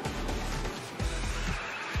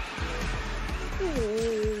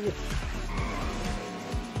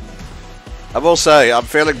 I will say I'm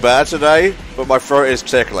feeling better today, but my throat is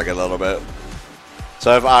tickling a little bit.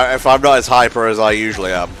 So if I'm not as hyper as I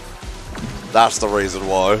usually am, that's the reason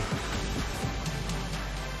why.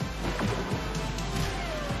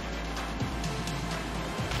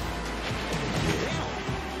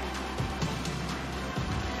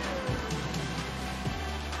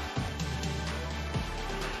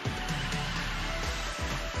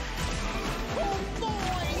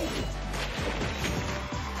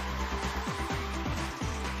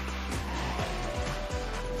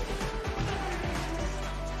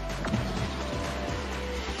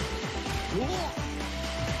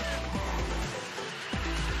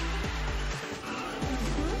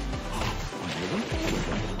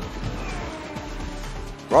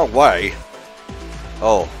 Wrong way.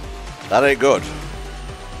 Oh, that ain't good.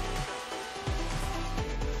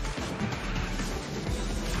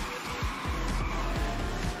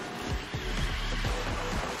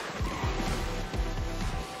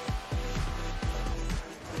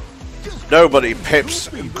 Nobody pips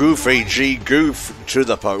Goofy G Goof to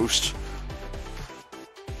the post.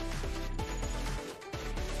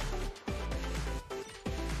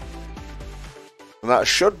 And that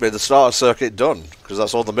should be the starter circuit done, because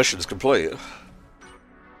that's all the missions complete.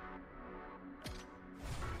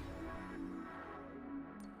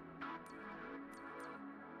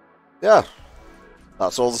 Yeah,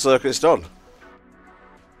 that's all the circuit's done.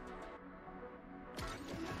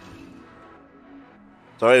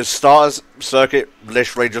 So it's starter circuit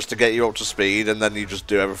literally just to get you up to speed, and then you just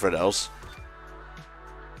do everything else.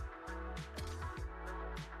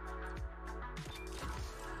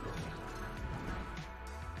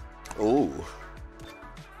 Ooh.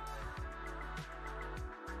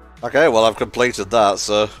 Okay, well I've completed that,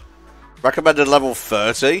 so... Recommended level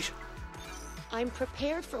 30? I'm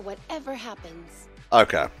prepared for whatever happens.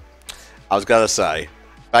 Okay. I was gonna say,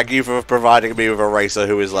 thank you for providing me with a racer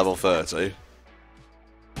who is level 30.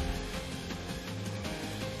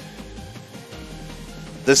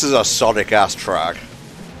 This is a Sonic-ass track.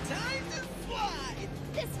 Time to fly!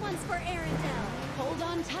 This one's for Arendelle. Hold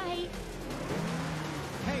on tight.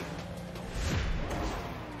 Hey,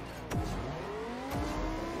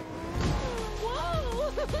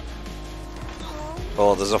 Whoa!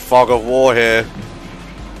 Oh, there's a fog of war here.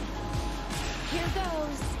 Here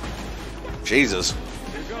goes. Jesus.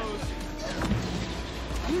 here goes.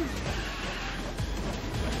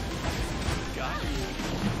 Got you.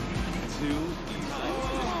 Too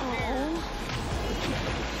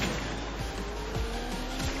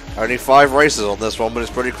Only 5 races on this one, but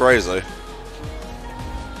it's pretty crazy.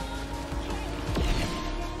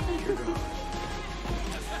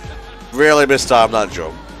 Really mistimed that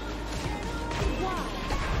jump.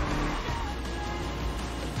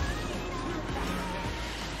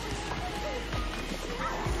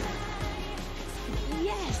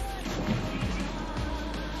 Yes.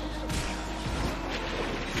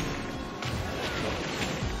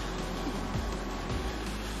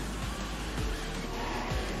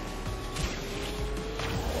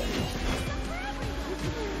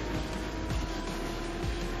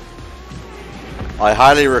 I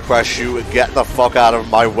highly request you get the fuck out of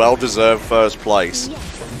my well-deserved first place. Yes.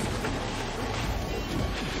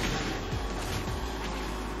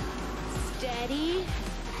 Steady.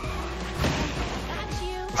 Got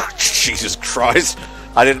you. Jesus Christ.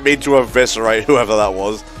 I didn't mean to eviscerate whoever that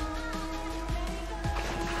was.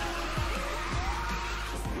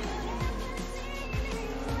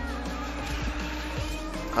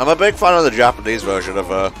 I'm a big fan of the Japanese version of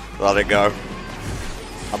Let It Go.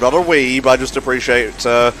 I'm not a weeb, I just appreciate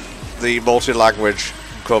the multi-language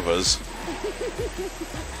covers.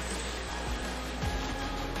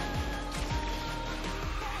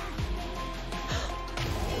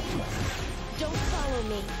 Don't follow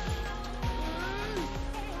me.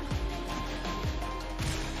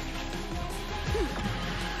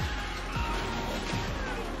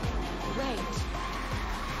 Right.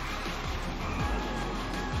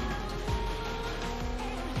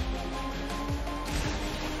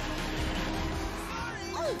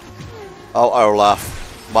 Oh,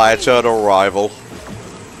 Olaf, my eternal rival.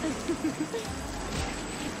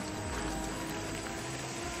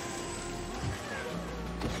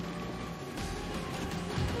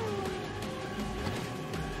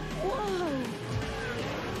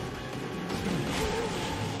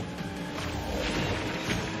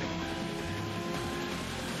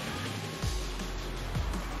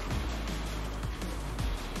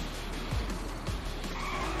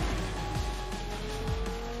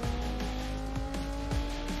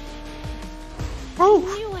 Whoa.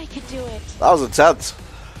 I knew I could do it. That was intense.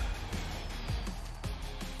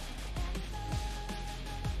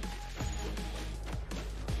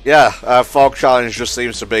 Yeah, fog challenge just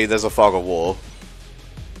seems to be there's a fog of war.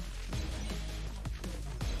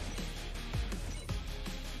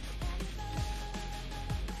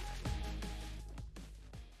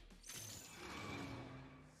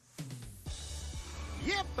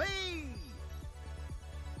 Yippee!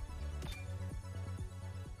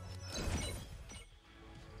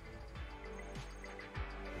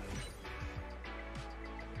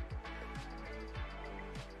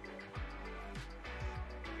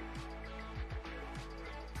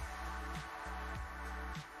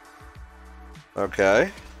 Okay.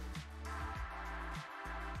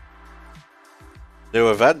 New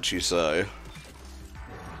event, you say?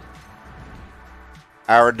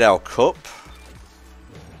 Arendelle Cup.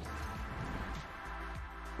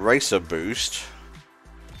 Racer Boost.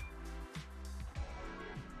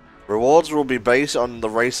 Rewards will be based on the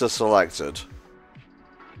racer selected.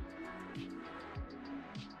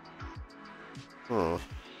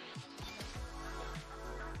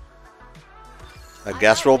 I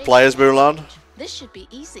guess we'll play as Mulan. This should be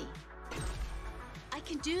easy. I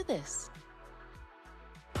can do this.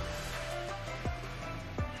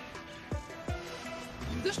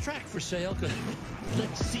 This track for sale.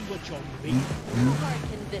 Let's see what you're made. How hard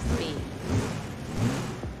can this be?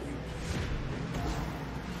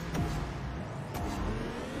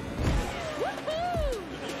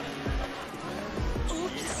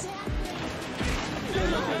 Oops.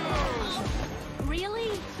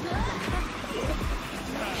 Really?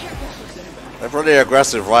 They're pretty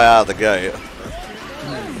aggressive right out of the gate.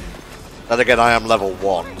 Then again, I am level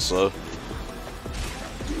 1, so...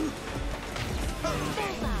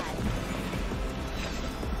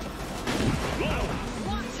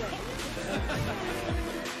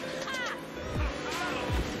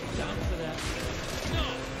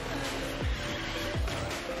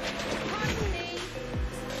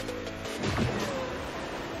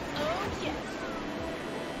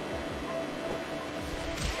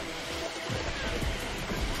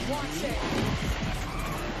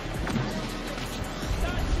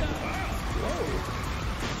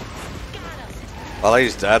 Well,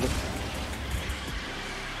 he's dead.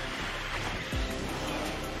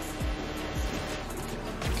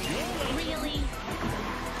 Really?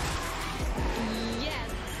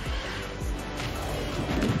 Yes.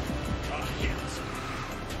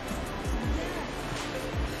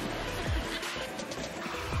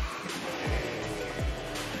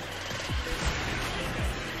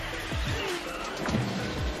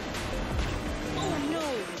 Oh no.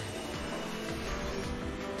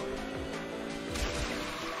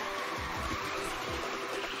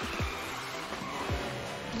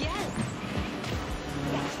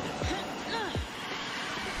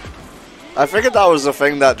 I figured that was the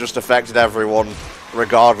thing that just affected everyone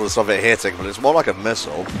regardless of it hitting, but it's more like a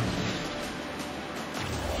missile.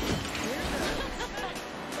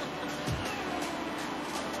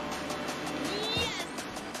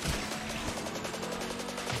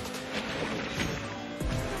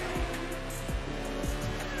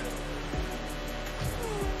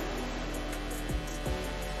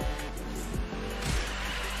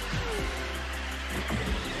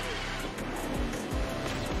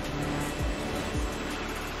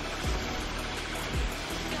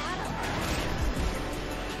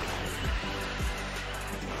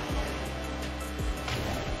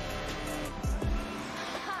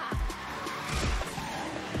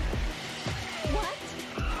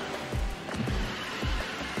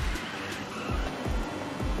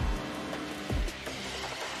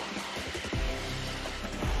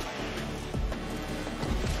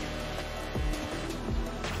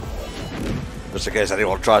 Just in case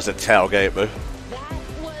anyone tries to tailgate me. That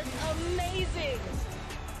was amazing.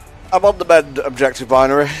 I'm on the mend, Objective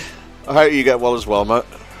Binary. I hope you get well as well, mate.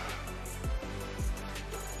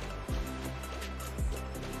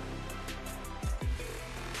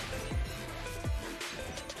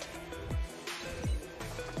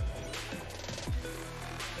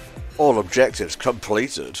 All objectives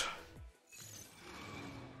completed.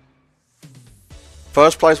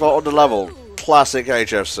 First place while under level. Classic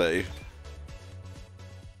HFC.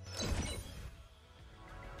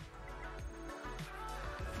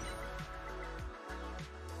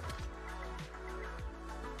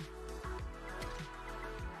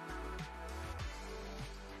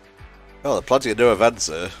 Oh, there are plenty of new events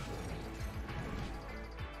here.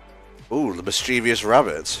 Ooh, the mischievous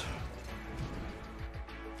rabbit.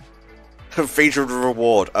 Featured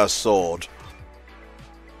reward, a sword.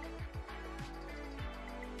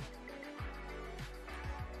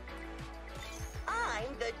 I'm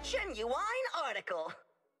the genuine article.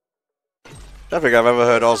 Don't think I've ever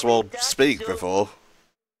heard Oswald speak before.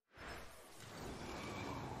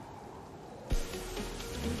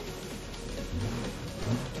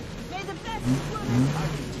 May the best woman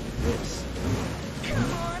this.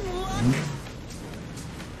 Come on, luck.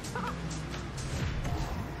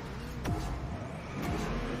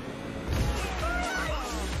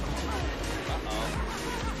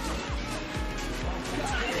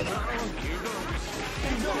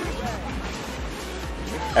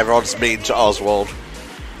 Everyone's mean to Oswald.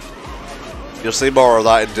 You'll see more of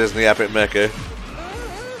that in Disney Epic Mickey.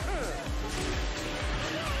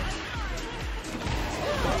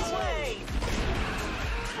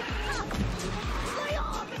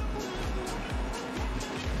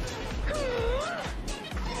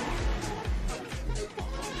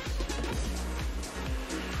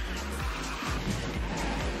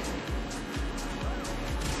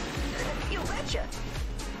 You betcha.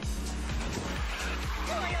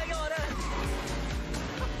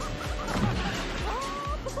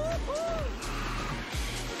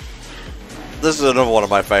 This is another one of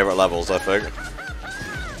my favourite levels, I think.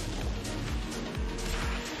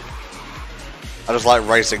 I just like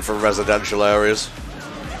racing from residential areas.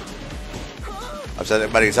 I've said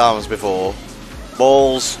it many times before.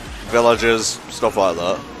 Malls, villages, stuff like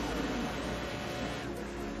that.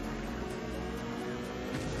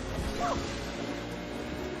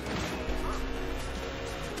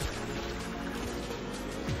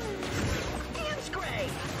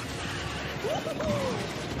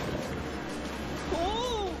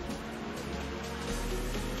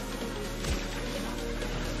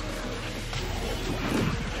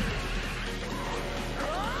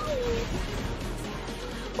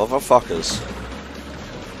 Motherfuckers.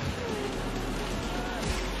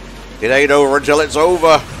 It ain't over until it's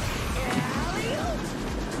over.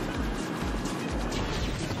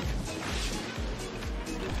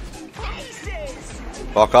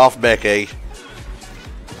 Fuck off, Mickey.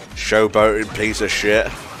 Showboating piece of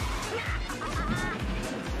shit.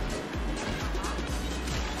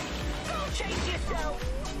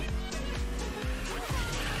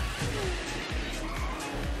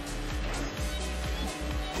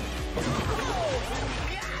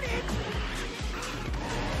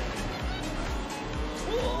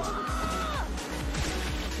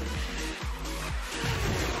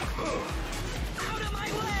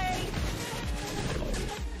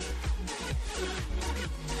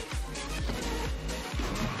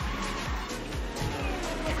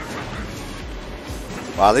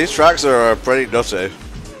 Wow, these tracks are pretty nutty.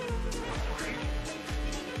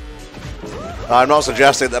 I'm not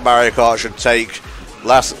suggesting that Mario Kart should take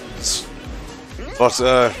lessons, but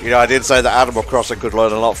you know, I did say that Animal Crossing could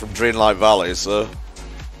learn a lot from Dreamlight Valley, so.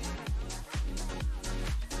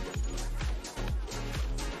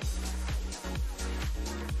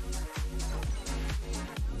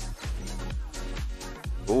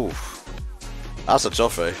 Oof, that's a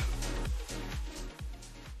toughie.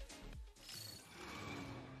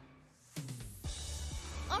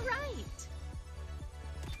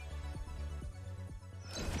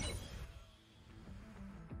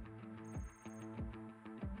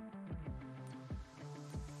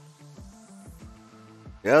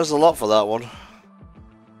 Yeah, there's a lot for that one.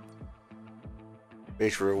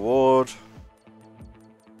 Beach reward.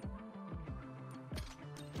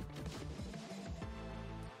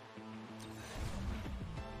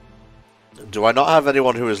 Do I not have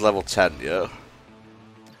anyone who is level 10 yet?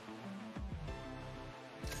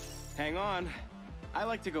 Hang on. I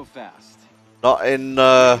like to go fast. Not in,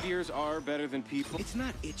 Deers are better than people. It's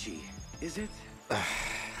not itchy, is it?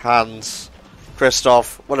 Hans,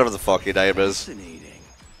 Christoph, whatever the fuck your name is. Fascinating.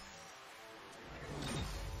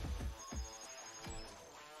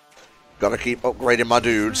 Gotta keep upgrading my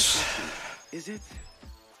dudes. Is it?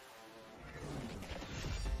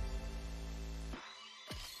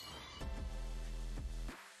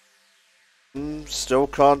 Still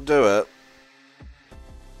can't do it.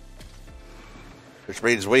 Which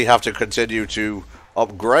means we have to continue to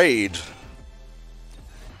upgrade.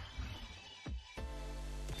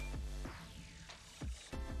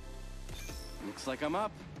 Looks like I'm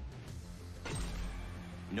up.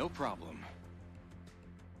 No problem.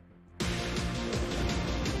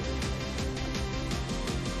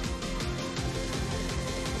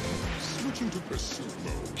 Switching to pursuit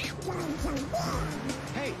mode.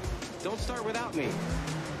 Hey, don't start without me.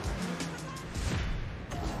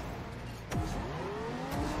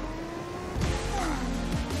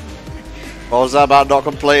 What was that about not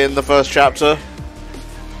completing the first chapter?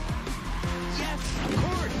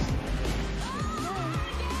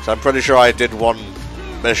 So I'm pretty sure I did one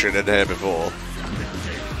mission in here before.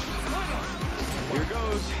 Here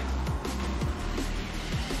goes.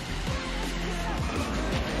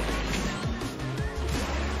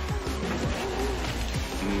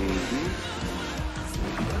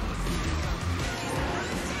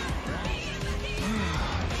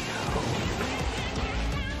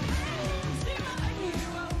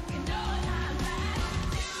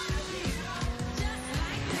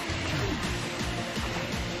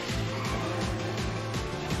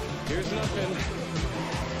 Here's nothing.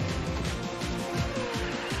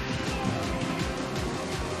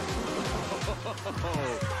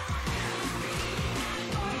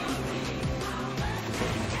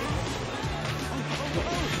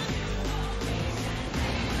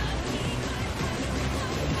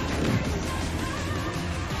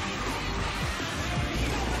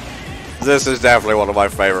 This is definitely one of my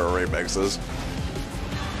favorite remixes.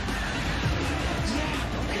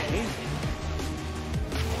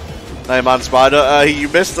 Hey man, Spider, you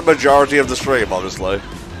missed the majority of the stream, obviously.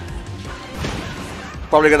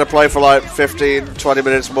 Probably gonna play for like 15-20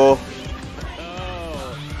 minutes more.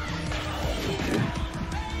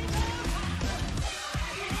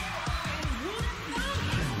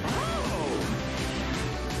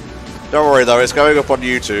 Don't worry though, it's going up on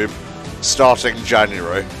YouTube starting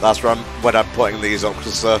January. That's when I'm putting these up,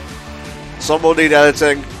 because some will need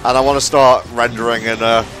editing, and I want to start rendering in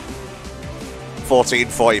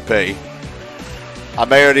 1440p. I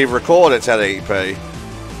may only record at 1080p,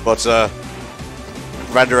 but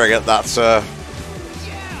rendering at that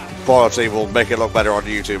quality will make it look better on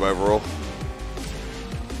YouTube overall.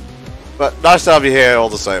 But nice to have you here all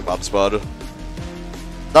the same, man, Spider.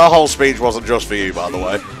 That whole speech wasn't just for you, by the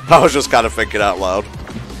way. I was just kind of thinking out loud.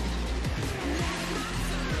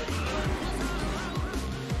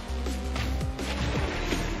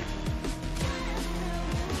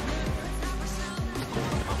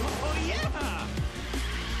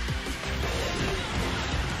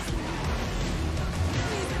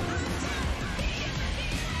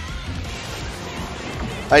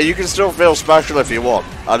 Hey, you can still feel special if you want.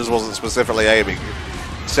 I just wasn't specifically aiming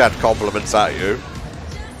to send compliments at you.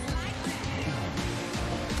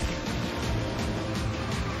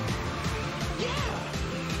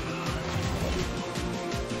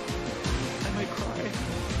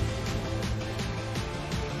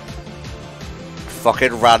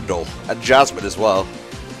 Fucking Randall. And Jasmine as well.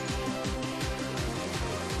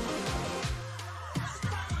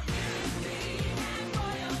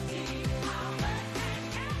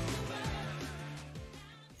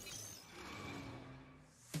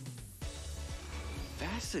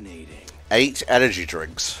 Fascinating. 8 energy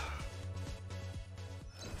drinks.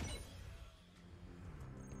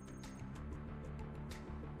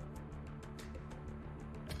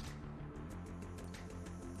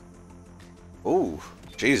 Ooh,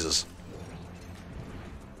 Jesus.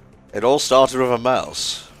 It all started with a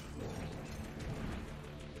mouse.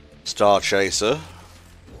 Star Chaser.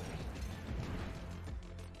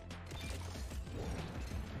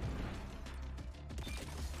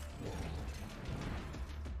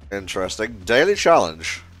 Interesting. Daily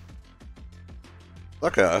challenge.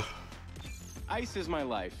 Okay. Ice is my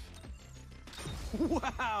life.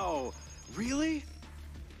 Wow! Really?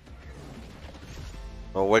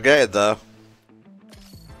 Well, we're getting there.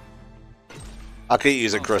 I'll keep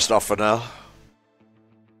using Kristoff for now.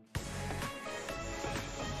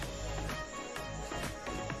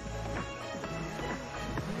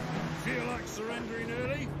 Feel like surrendering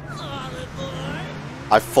early?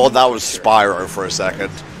 I thought that was Spyro for a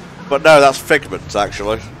second. But no, that's Figment,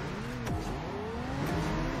 actually.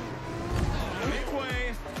 Make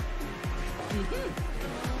way.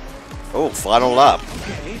 Oh, final lap.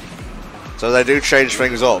 So they do change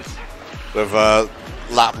things up with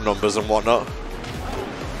lap numbers and whatnot.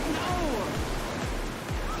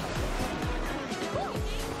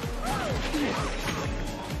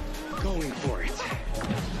 Going for it.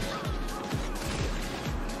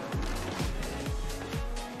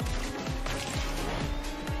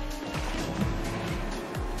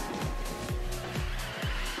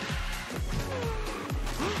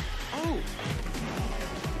 Oh!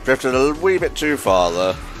 Drifted a wee bit too far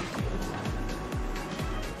there.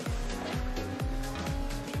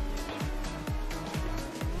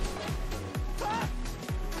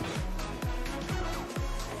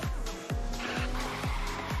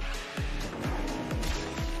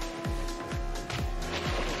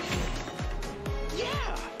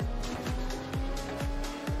 Yeah!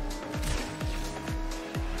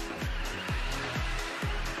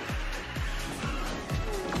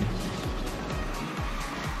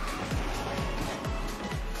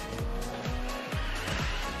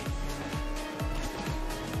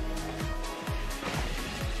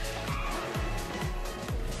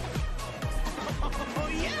 Oh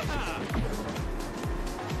yeah!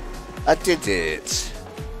 I did it.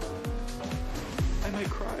 I might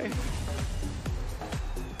cry.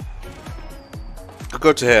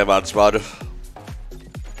 Good to hear, man, Spider.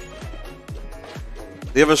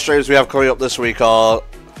 The other streams we have coming up this week are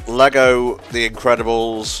Lego The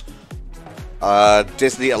Incredibles,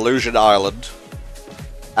 Disney Illusion Island,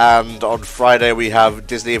 and on Friday we have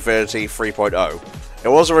Disney Infinity 3.0. It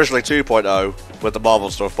was originally 2.0 with the Marvel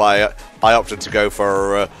stuff, but I opted to go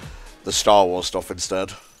for the Star Wars stuff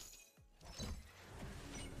instead.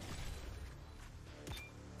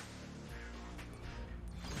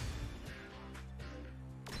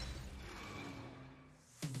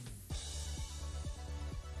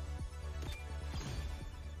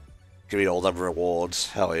 Give me all them rewards,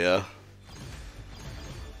 hell yeah.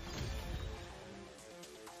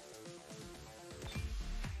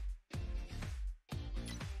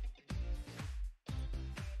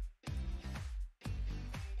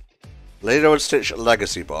 Lilo and Stitch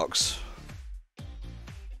Legacy Box.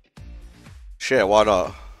 Shit, why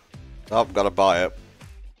not? Oh, gotta buy it.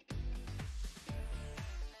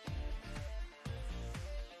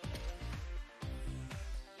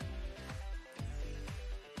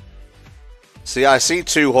 See, I see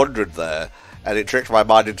 200 there, and it tricked my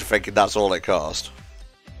mind into thinking that's all it cost.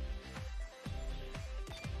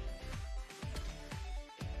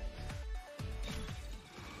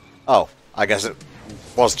 Oh, I guess it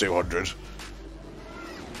was 200.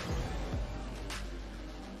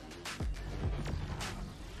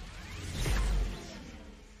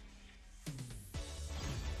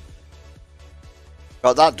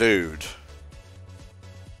 Got that dude.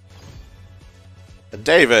 And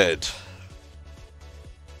David.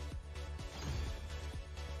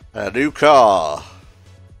 A new car.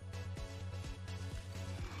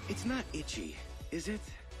 It's not itchy, is it?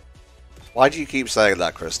 Why do you keep saying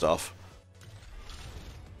that, Christoph?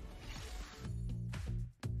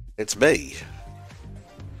 It's me.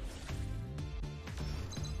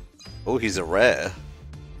 Oh, he's a rare.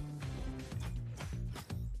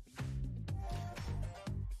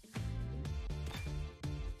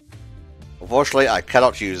 Unfortunately, I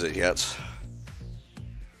cannot use it yet.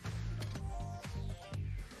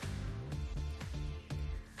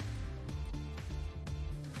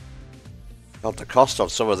 God, the cost on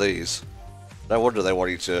some of these. No wonder they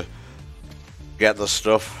want you to get the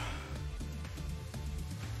stuff.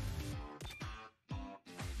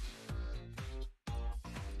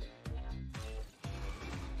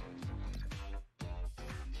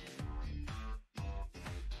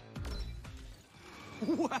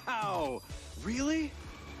 Wow! Really?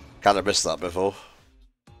 Kind of missed that before.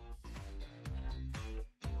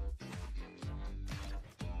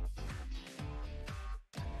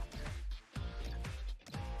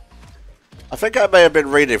 I think I may have been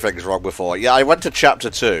reading things wrong before. Yeah, I went to chapter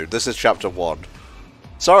 2. This is chapter 1.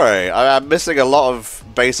 Sorry, I'm missing a lot of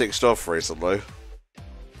basic stuff recently.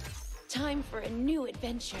 Time for a new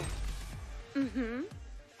adventure. Mm-hmm.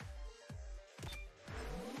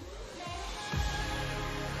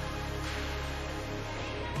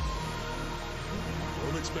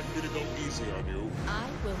 Don't expect me to go easy on you. I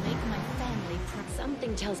will make my family proud.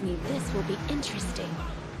 Something tells me this will be interesting.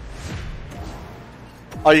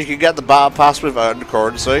 Oh, you can get the battle pass with earned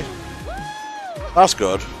currency. That's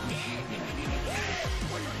good. Yes.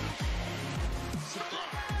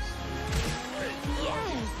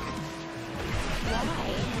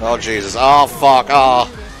 Why? Oh, Jesus. Oh, fuck. Oh.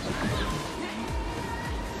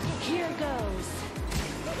 Here goes.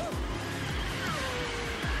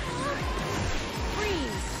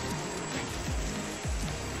 Freeze.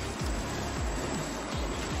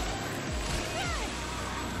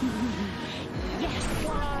 Yes.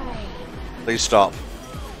 Why? Please stop.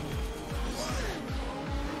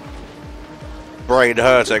 Brain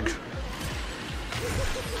hurting.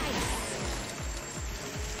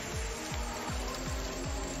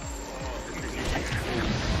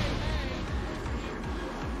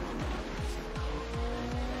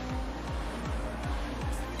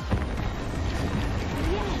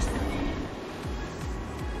 Yes.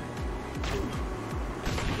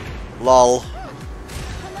 Lol. Hello.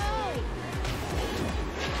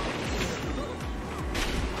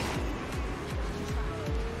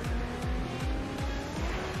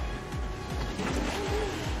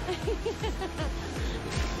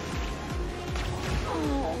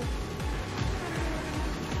 Oh.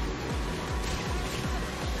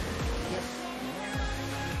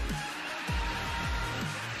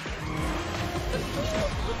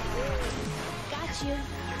 Got you.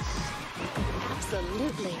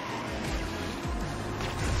 Absolutely.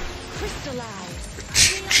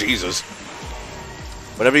 Crystallize. Jesus.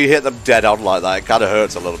 Whenever you hit them dead on like that, it kind of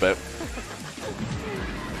hurts a little bit.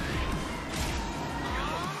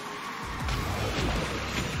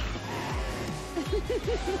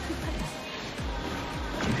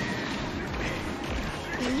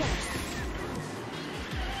 Yes.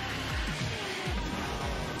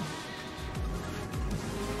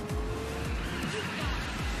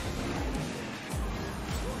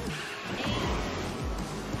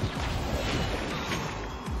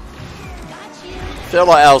 Got you. I feel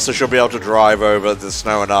like Elsa should be able to drive over the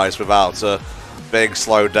snow and ice without being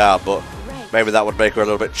slowed down, but Right. maybe that would make her a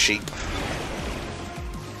little bit cheap.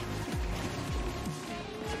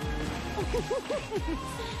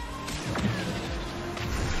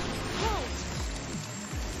 Halt.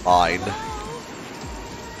 Fine.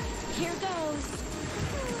 Here goes.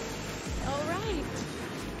 All right.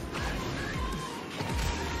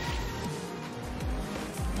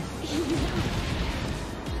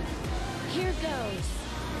 Here goes.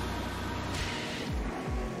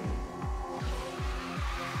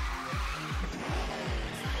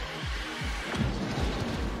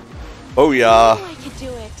 Oh yeah. Oh, I could do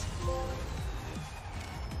it.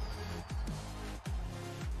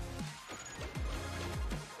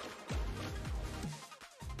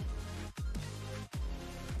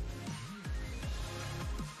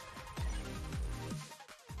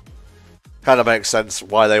 Kind of makes sense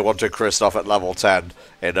why they wanted Kristoff at level 10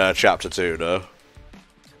 in Chapter 2, no?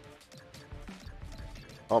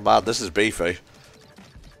 Oh man, this is beefy.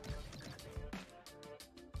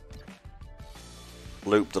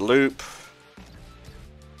 Loop the loop.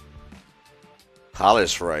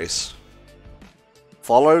 Palace race.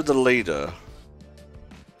 Follow the leader.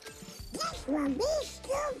 This will be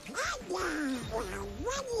stupid. Well, what do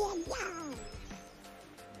you do?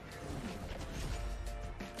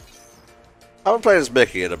 I haven't played as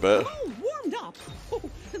Mickey in a bit. Oh, warmed up. Oh,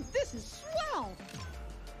 this is swell.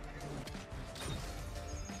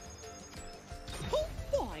 Oh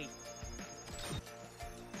boy.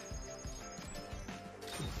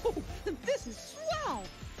 Oh, this is swell.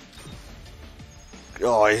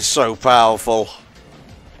 Oh, he's so powerful.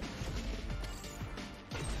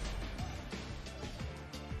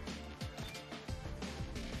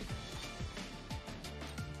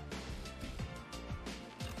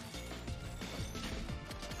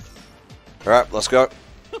 Alright, let's go.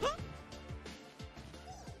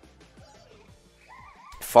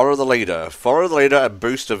 Follow the leader. Follow the leader and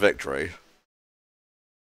boost to victory.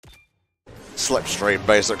 Slipstream,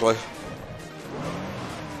 basically.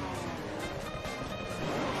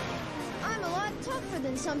 I'm a lot tougher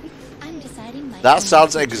than some people. I'm deciding my. That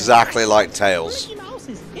sounds exactly like Tails. Mickey Mouse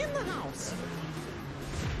is in the house.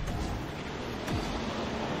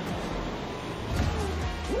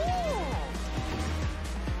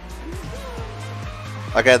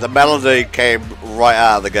 Okay, the melody came right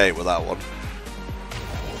out of the gate with that one.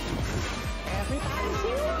 Everybody's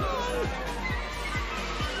here.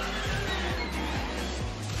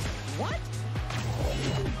 What?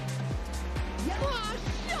 Ah,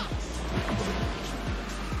 shucks.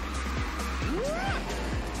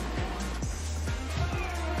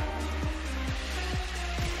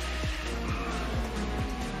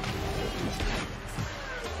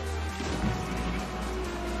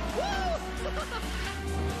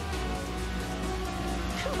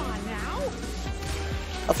 Come on now.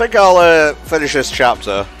 I think I'll finish this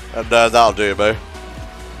chapter, and that'll do me.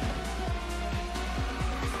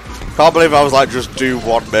 Can't believe I was like, just do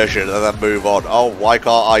one mission and then move on. Oh, why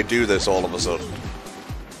can't I do this all of a sudden?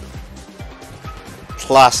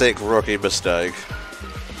 Classic rookie mistake.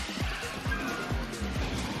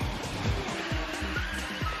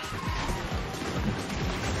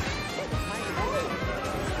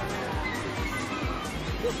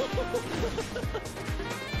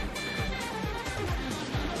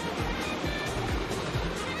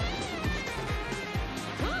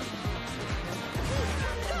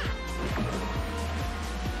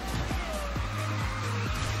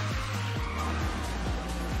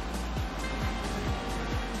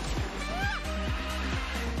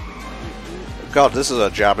 God, this is a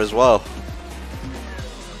jab as well.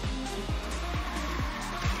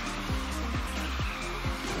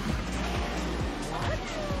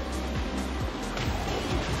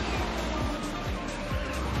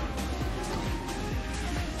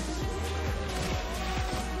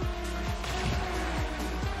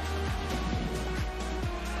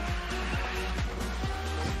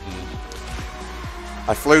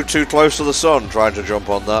 I flew too close to the sun trying to jump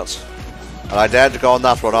on that. And I dared to go on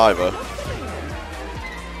that one either.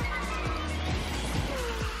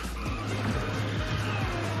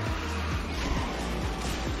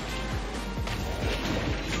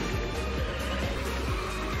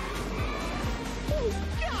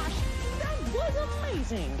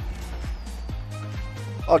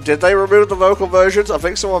 Oh, did they remove the vocal versions? I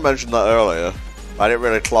think someone mentioned that earlier. I didn't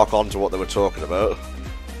really clock on to what they were talking about.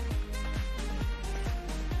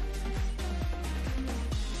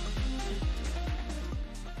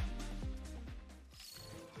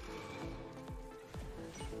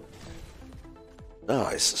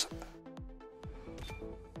 Nice.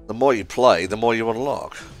 The more you play, the more you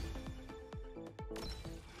unlock.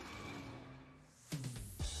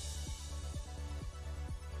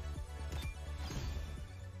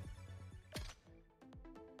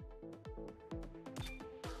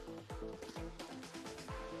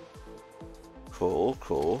 Cool,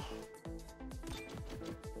 cool.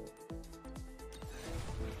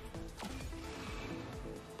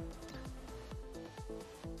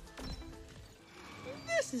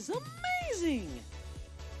 This is amazing!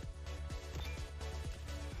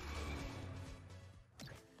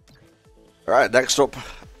 Alright, next up,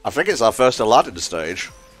 I think it's our first Aladdin stage.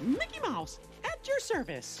 Mickey Mouse, at your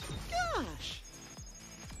service. Gosh!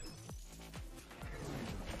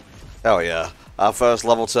 Oh yeah, our first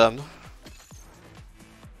level 10.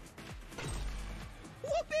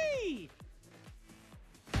 Whoopee!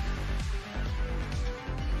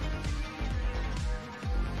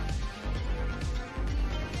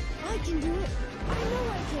 I can do it. I know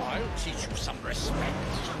I can. I'll teach you some respect.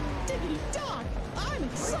 Diggity dog! I'm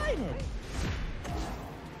excited!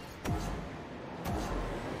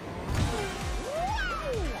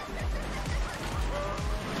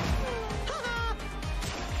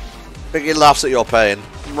 Biggie laughs at your pain.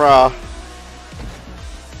 Rah.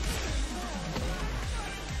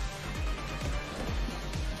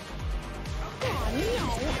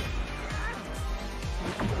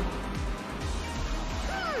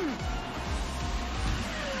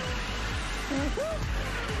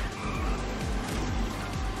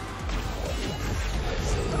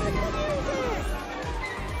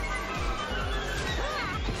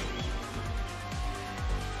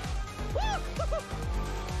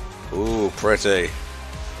 Ooh, pretty.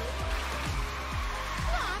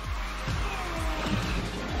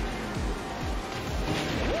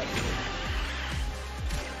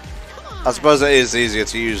 I suppose it is easier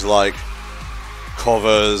to use like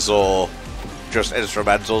covers or just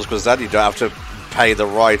instrumentals, because then you don't have to pay the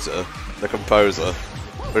writer, the composer,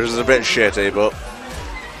 which is a bit shitty, but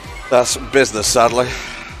that's business, sadly.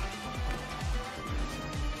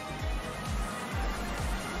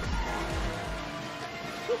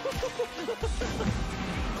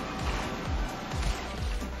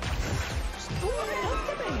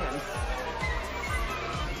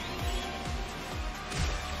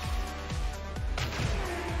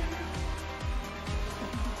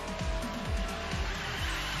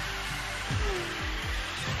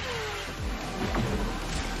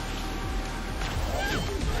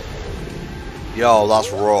 Yo, that's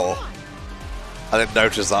raw. I didn't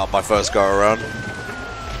notice that on my first go around.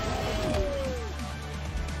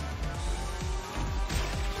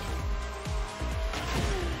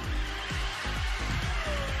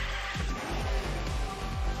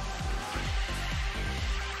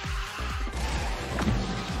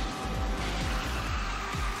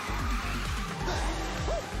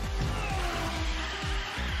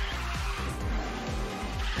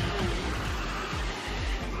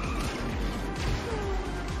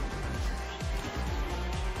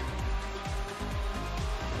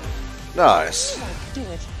 Nice.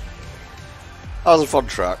 That was a fun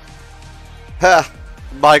track. Ha!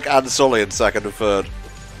 Mike and Sully in second and third.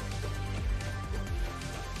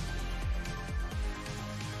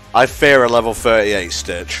 I fear a level 38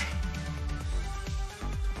 Stitch.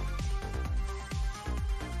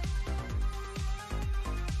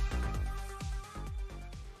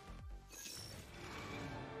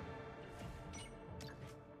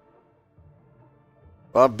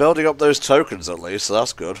 Well, I'm building up those tokens at least, so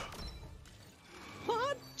that's good.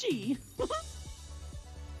 Gee.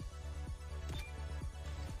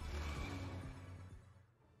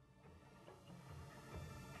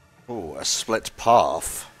 Ooh, a split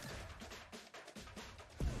path.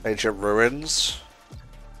 Ancient ruins.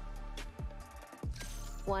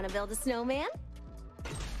 Want to build a snowman?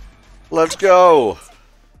 Let's go!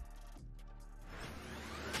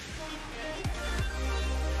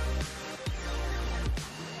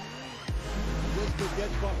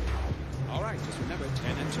 Alright, just remember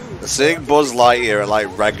 10 and 2. Seeing Buzz Lightyear at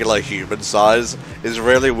like regular human size is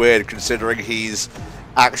really weird considering he's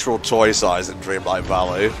actual toy size in Dreamlight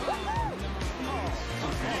Valley.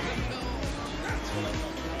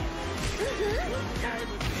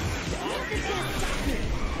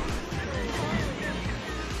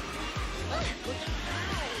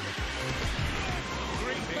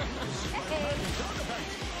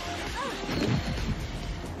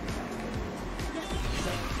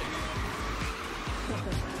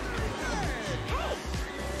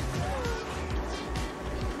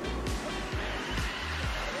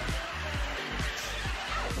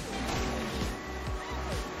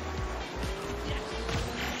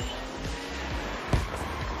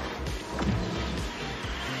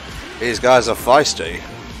 These guys are feisty.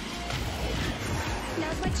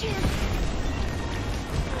 Now's my chance.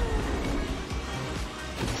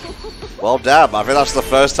 Well, damn, I think that's the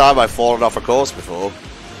first time I've fallen off a course before.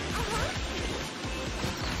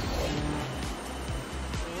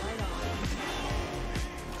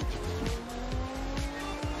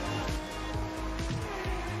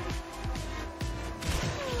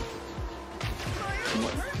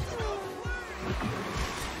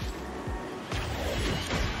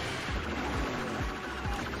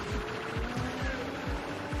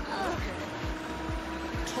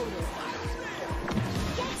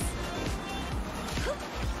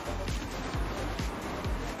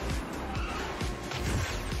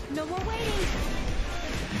 No more waiting.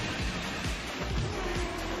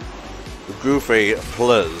 Goofy,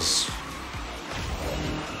 please.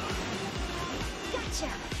 Gotcha.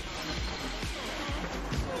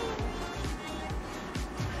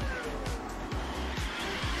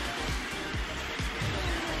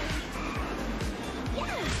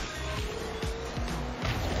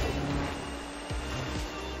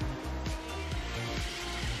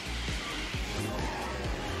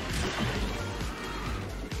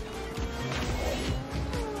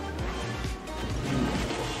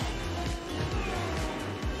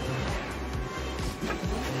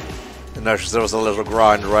 notice there was a little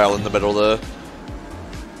grind rail in the middle there.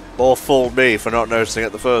 Or fooled me for not noticing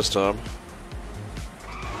it the first time.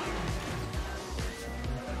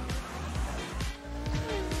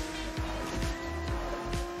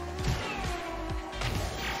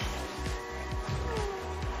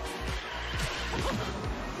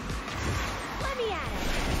 Let me at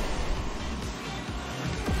it.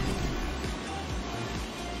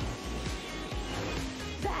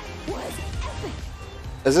 That was epic.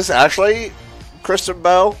 Is this actually Kristen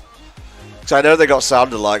Bell? Because I know they got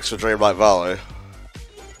sound alikes for Dreamlight Valley.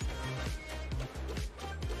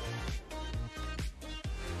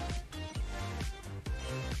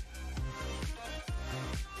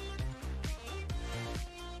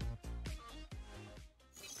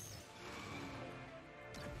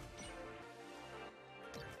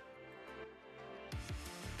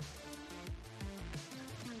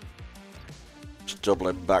 Just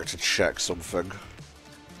doubling back to check something.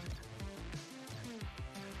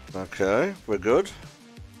 Okay, we're good.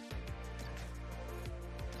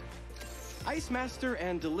 Ice Master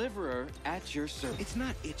and Deliverer at your service. It's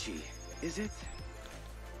not itchy, is it?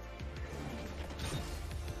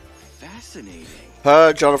 Fascinating.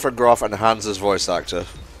 Her, Jonathan Groff, and Hans' voice actor.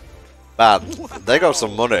 Man, they got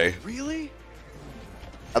some money. Really?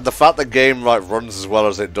 And the fact the game like runs as well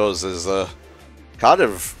as it does is kind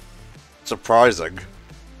of surprising.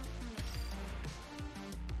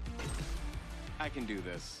 I can do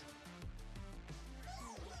this.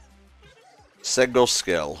 Single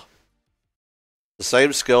skill. The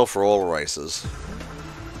same skill for all races.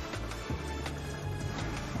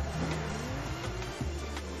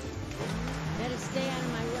 Better stay out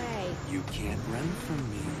of my way. You can't run from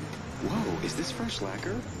me. Whoa, is this first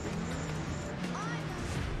lacquer?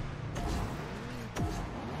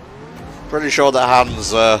 Pretty sure that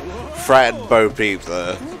Hans threatened Bo Peep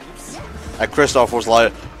there. And Christoph was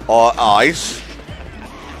like, "Oh, ice."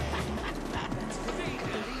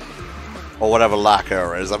 Or whatever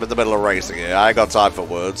lacquer is. I'm in the middle of racing here. I ain't got time for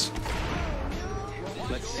words.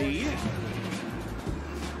 Let's see.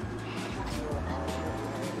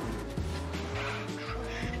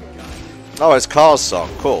 Oh, it's Car's song.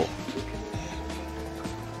 Cool.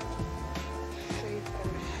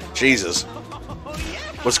 Jesus.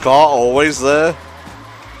 Was Car always there?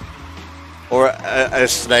 Or a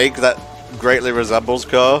snake that greatly resembles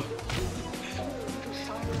Car?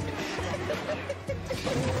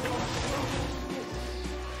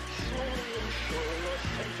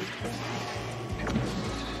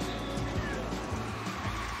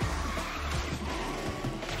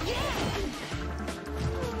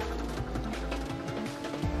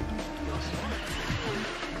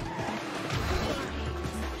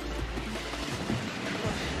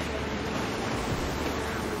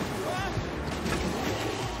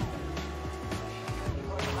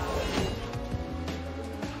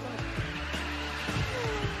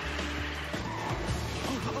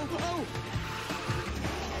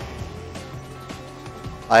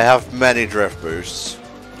 I have many drift boosts.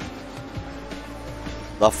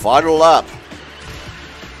 The final lap.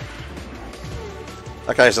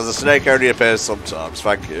 Okay, so the snake only appears sometimes.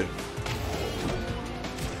 Thank you.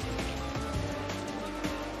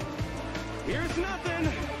 Here's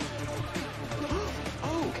nothing.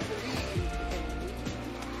 Oh.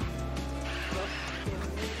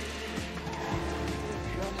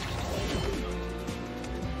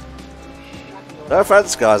 No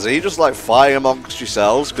offense, guys. Are you just like fighting amongst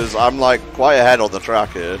yourselves? Because I'm like quite ahead on the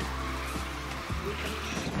track here.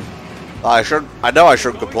 I know I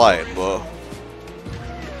shouldn't complain, but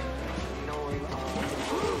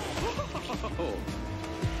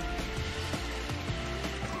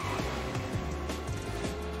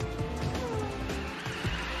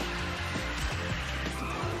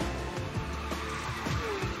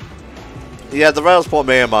yeah, the rails put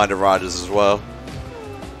me in mind of riders as well.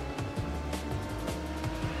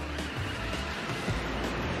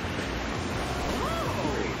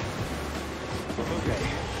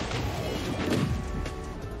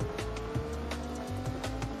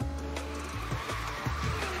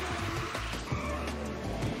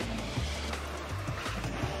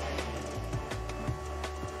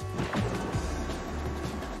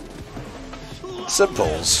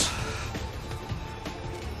 Simples.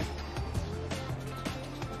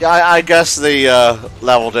 Yeah, I guess the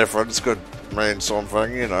level difference could mean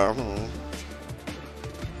something, you know.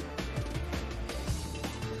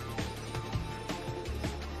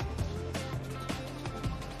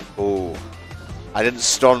 Ooh. I didn't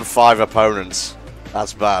stun 5 opponents.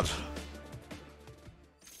 That's bad.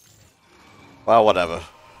 Well, whatever.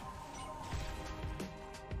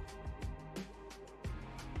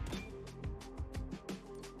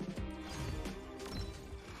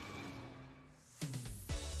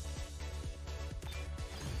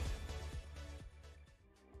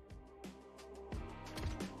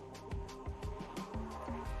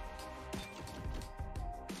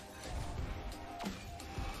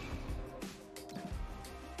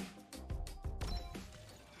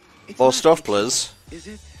 More not stuff, itchy, please. Is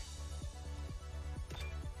it?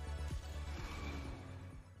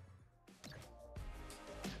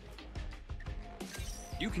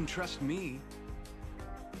 You can trust me.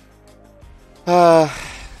 No.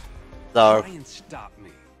 Try and stop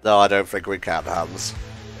me. No, I don't think we can, Hans.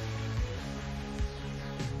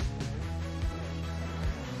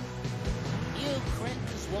 You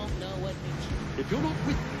cretins won't know what to If you're not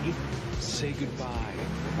with me, say goodbye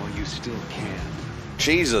while you still can.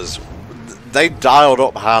 Jesus. They dialed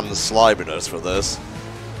up Hans sliminess for this.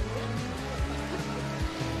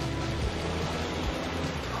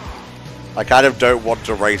 I kind of don't want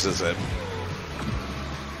to race as him.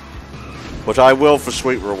 But I will for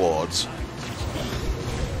sweet rewards.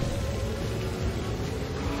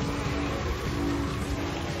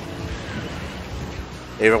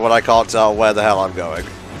 Even when I can't tell where the hell I'm going.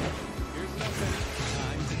 Time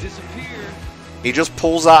to disappear. He just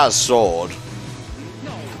pulls out a sword.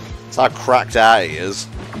 That's how cracked out he is.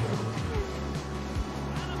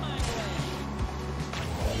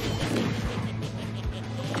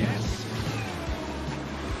 Yes.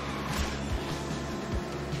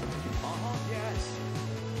 Yes.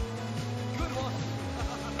 Good one.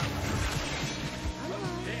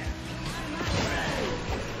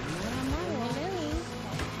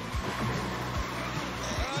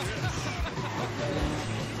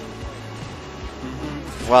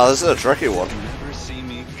 Wow, this is a tricky one. Never see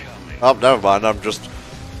me coming. Oh, never mind, I'm just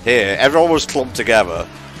here. Everyone was clumped together.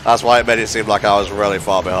 That's why it made it seem like I was really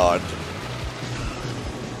far behind.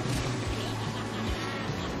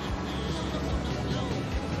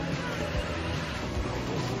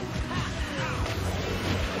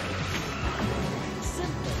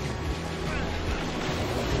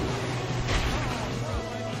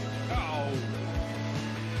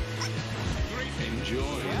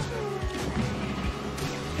 Enjoy.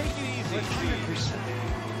 Take it easy. 100%.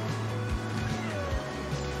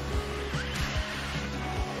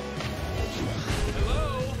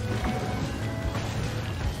 Hello.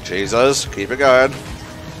 Jesus, keep it going.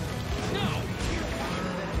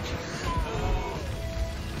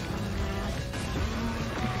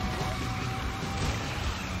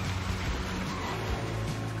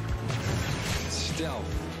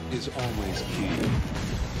 Stealth is always key.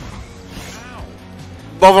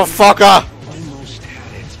 Motherfucker! Almost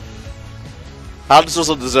had it. Hans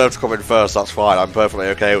doesn't deserve to come in first, that's fine. I'm perfectly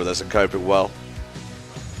okay with this and coping well.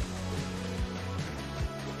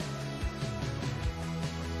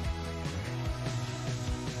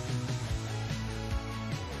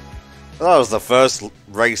 That was the first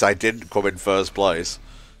race I didn't come in first place.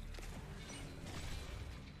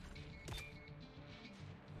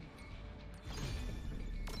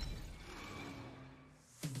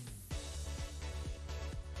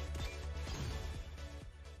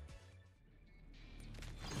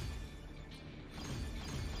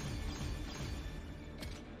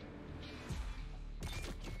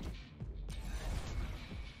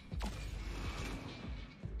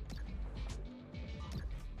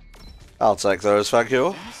 I'll take those, thank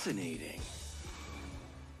you. Fascinating.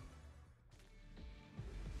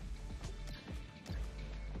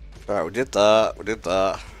 Alright, we did that, we did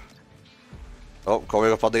that. Oh,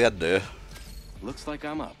 coming up on the end here. Looks like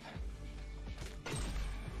I'm up.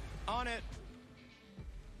 On it.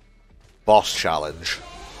 Boss challenge.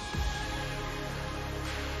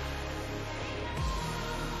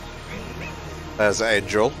 There's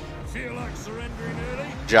Angel, Feel like surrendering early?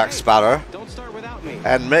 Jack Sparrow, Don't start without me.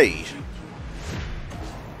 and me.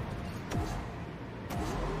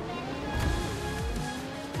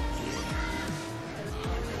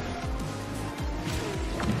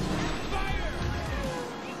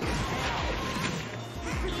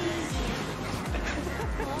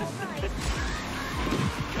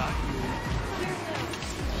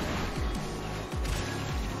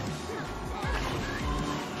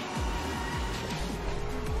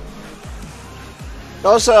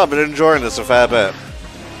 Gotta say, I've been enjoying this a fair bit.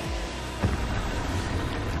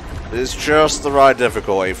 It's just the right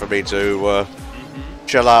difficulty for me to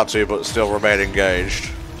chill out to, but still remain engaged.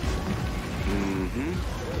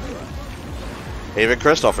 Even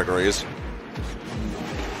Christoph agrees.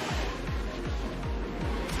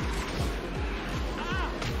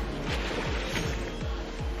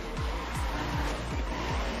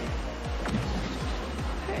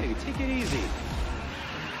 Hey, take it easy.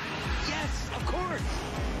 Yes, of course.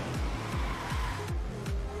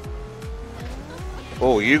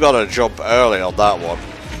 Oh, you gotta jump early on that one.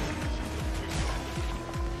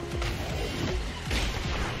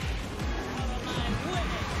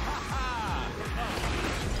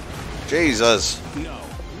 Jesus. No.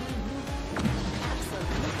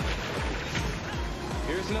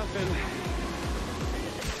 Here's nothing.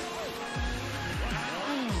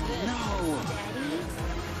 Oh, no.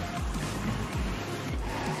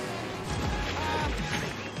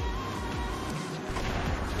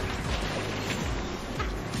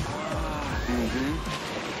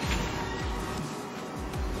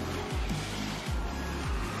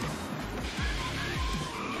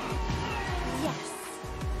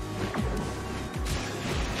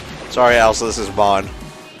 Sorry, Elsa, this is mine.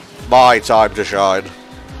 My time to shine.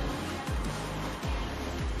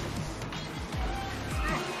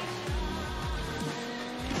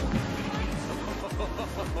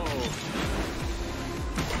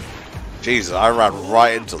 Jesus, I ran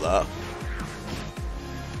right into that.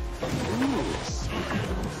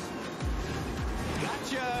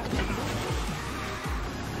 Gotcha.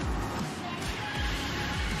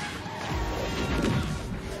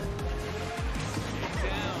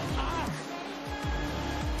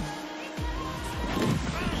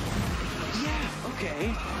 Yeah,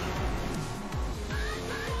 okay.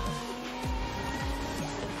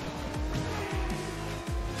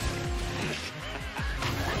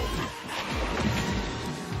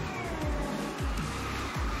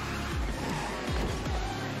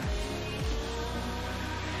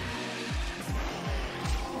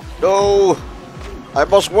 No! I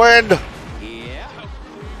must win! Yeah.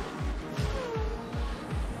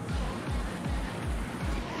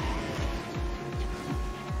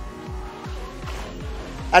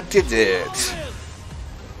 I did it!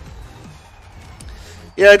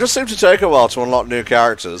 Yeah, it just seemed to take a while to unlock new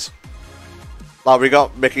characters. Like, we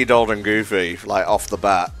got Mickey, Donald, and Goofy, like, off the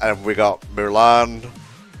bat. And we got Mulan,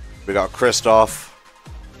 we got Kristoff.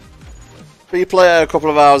 But you play it a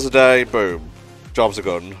couple of hours a day, boom. Job's a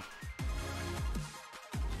gun.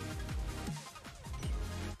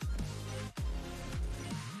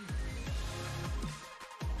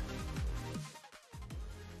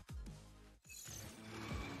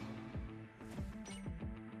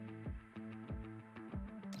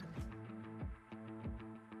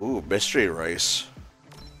 Ooh, mystery race.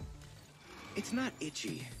 It's not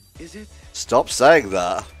itchy, is it? Stop saying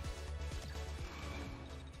that.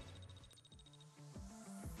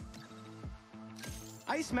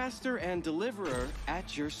 Ice Master and Deliverer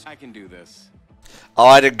at your... I can do this. Oh,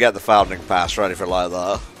 I didn't get the founding pass or anything like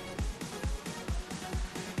that.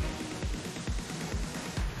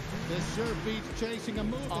 This sure beats chasing a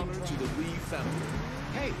moving Honor to the Lee family.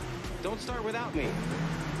 Hey, don't start without me.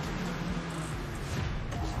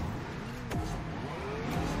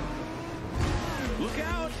 Look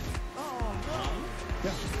out!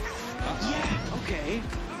 Yeah, okay.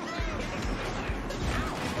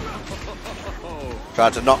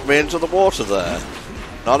 Tried to knock me into the water there.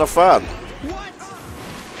 Not a fan. What?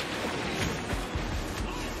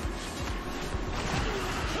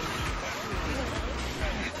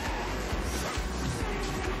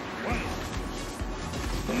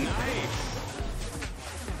 Nice.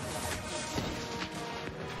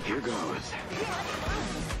 Here goes.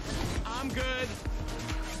 I'm good.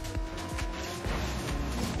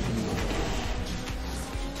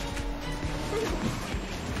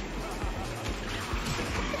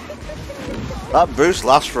 That boost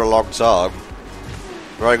lasts for a long time.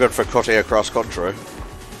 Very good for cutting across country.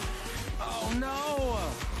 Oh no!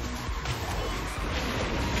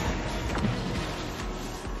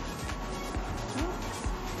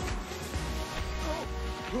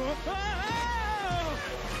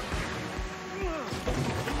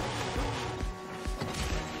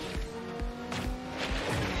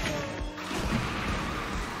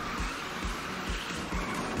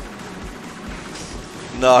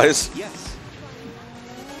 Nice. Yes.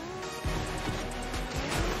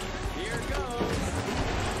 Here goes.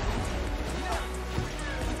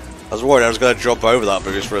 I was worried I was going to jump over that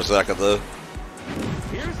boost for a second there.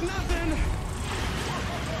 Here's nothing.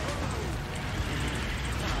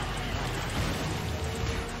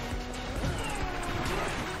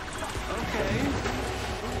 Okay.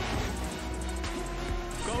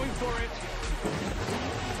 Going for it.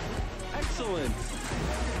 Excellent.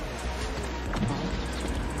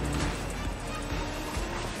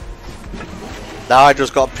 Now I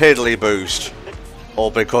just got piddly boost.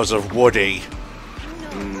 All because of Woody.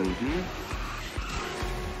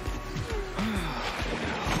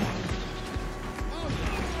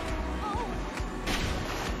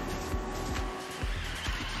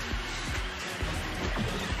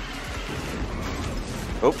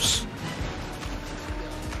 Oops.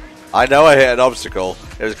 I know I hit an obstacle.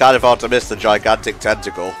 It was kind of hard to miss the gigantic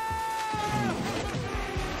tentacle.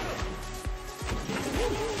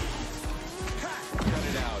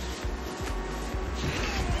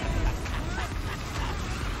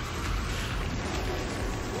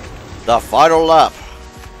 The final lap.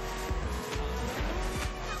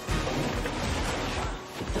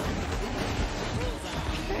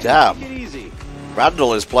 Damn. Take it easy.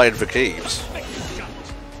 Randall is playing for keeps.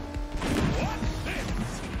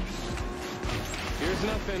 Here's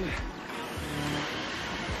nothing.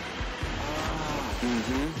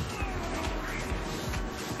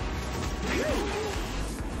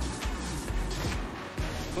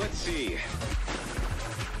 Let's see.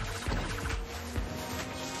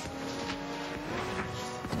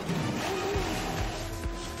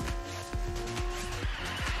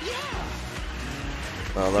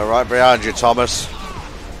 Well, they're right behind you, Thomas.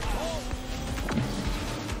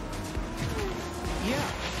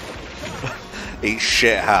 Eat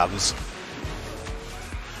shit hands.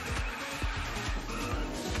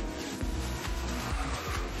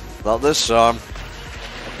 Not this time.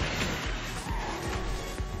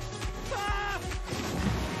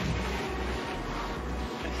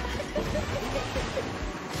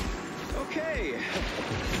 Okay.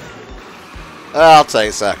 I'll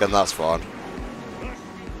take second, that's fine.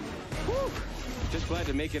 Just glad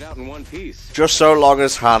to make it out in one piece. Just so long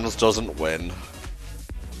as Hans doesn't win.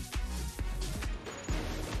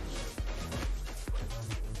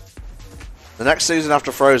 The next season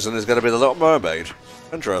after Frozen is going to be The Little Mermaid.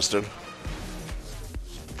 Interesting.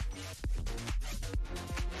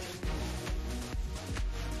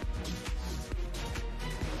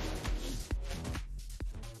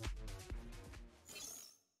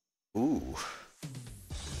 Ooh.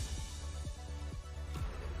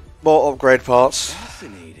 More upgrade parts.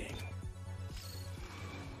 Fascinating.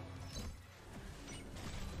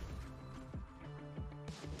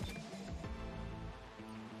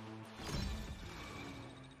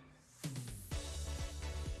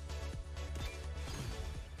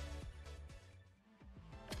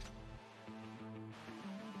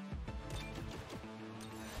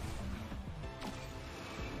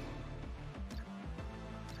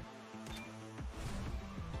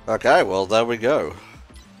 Okay, well, there we go.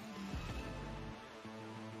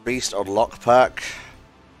 Beast on Lockpack.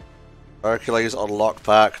 Hercules on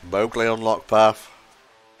Lockpack. Mowgli on Lockpath.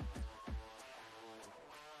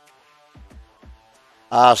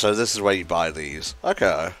 Ah, so this is where you buy these.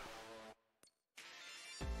 Okay.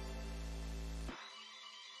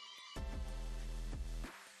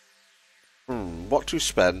 What to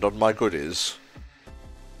spend on my goodies?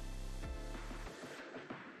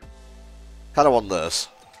 Kinda want this.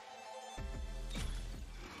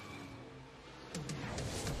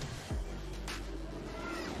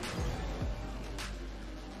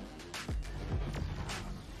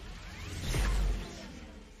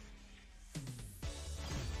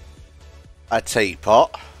 A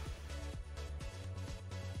teapot.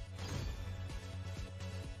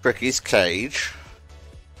 Cricky's cage.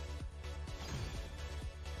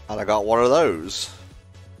 And I got one of those.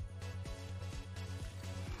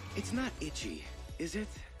 It's not itchy, is it?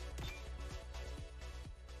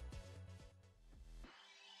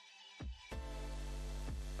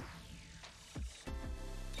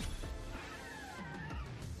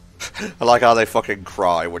 I like how they fucking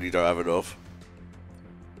cry when you don't have enough.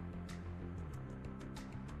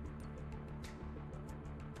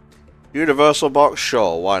 Universal box?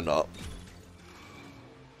 Sure, why not?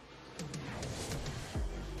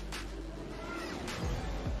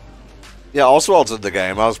 Yeah, Oswald's in the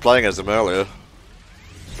game. I was playing as him earlier.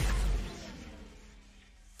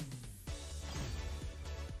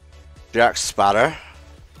 Jack Sparrow.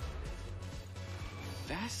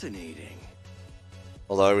 Fascinating.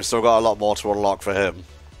 Although we've still got a lot more to unlock for him.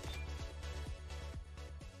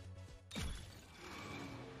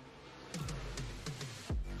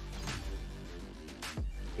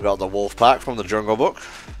 We got the Wolf Pack from the Jungle Book.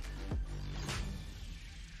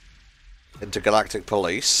 Intergalactic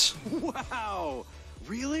Police. Wow!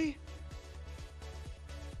 Really?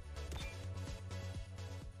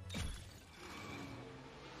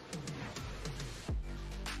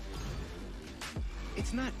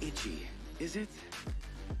 It's not itchy, is it?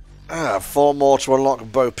 4 more to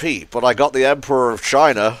unlock Bo Peep, but I got the Emperor of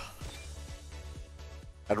China.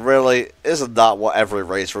 And really, isn't that what every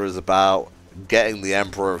racer is about? Getting the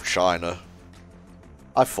Emperor of China.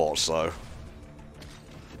 I thought so.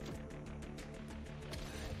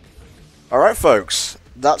 Alright folks,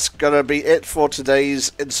 that's going to be it for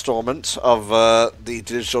today's installment of the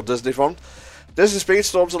Digital Disneython. Disney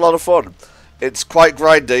Speedstorm's a lot of fun. It's quite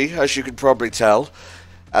grindy, as you can probably tell,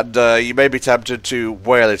 and you may be tempted to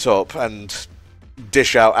whale it up and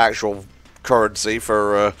dish out actual currency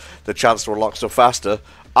for the chance to unlock stuff faster.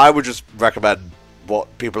 I would just recommend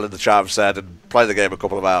what people in the chat have said and play the game a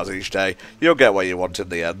couple of hours each day, you'll get what you want in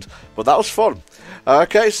the end. But that was fun.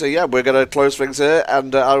 Okay, so yeah, we're going to close things here,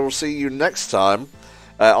 and I will see you next time,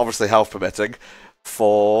 obviously health permitting,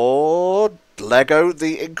 for Lego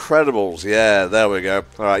The Incredibles. Yeah, there we go.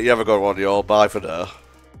 Alright, you have a good one, y'all. Bye for now.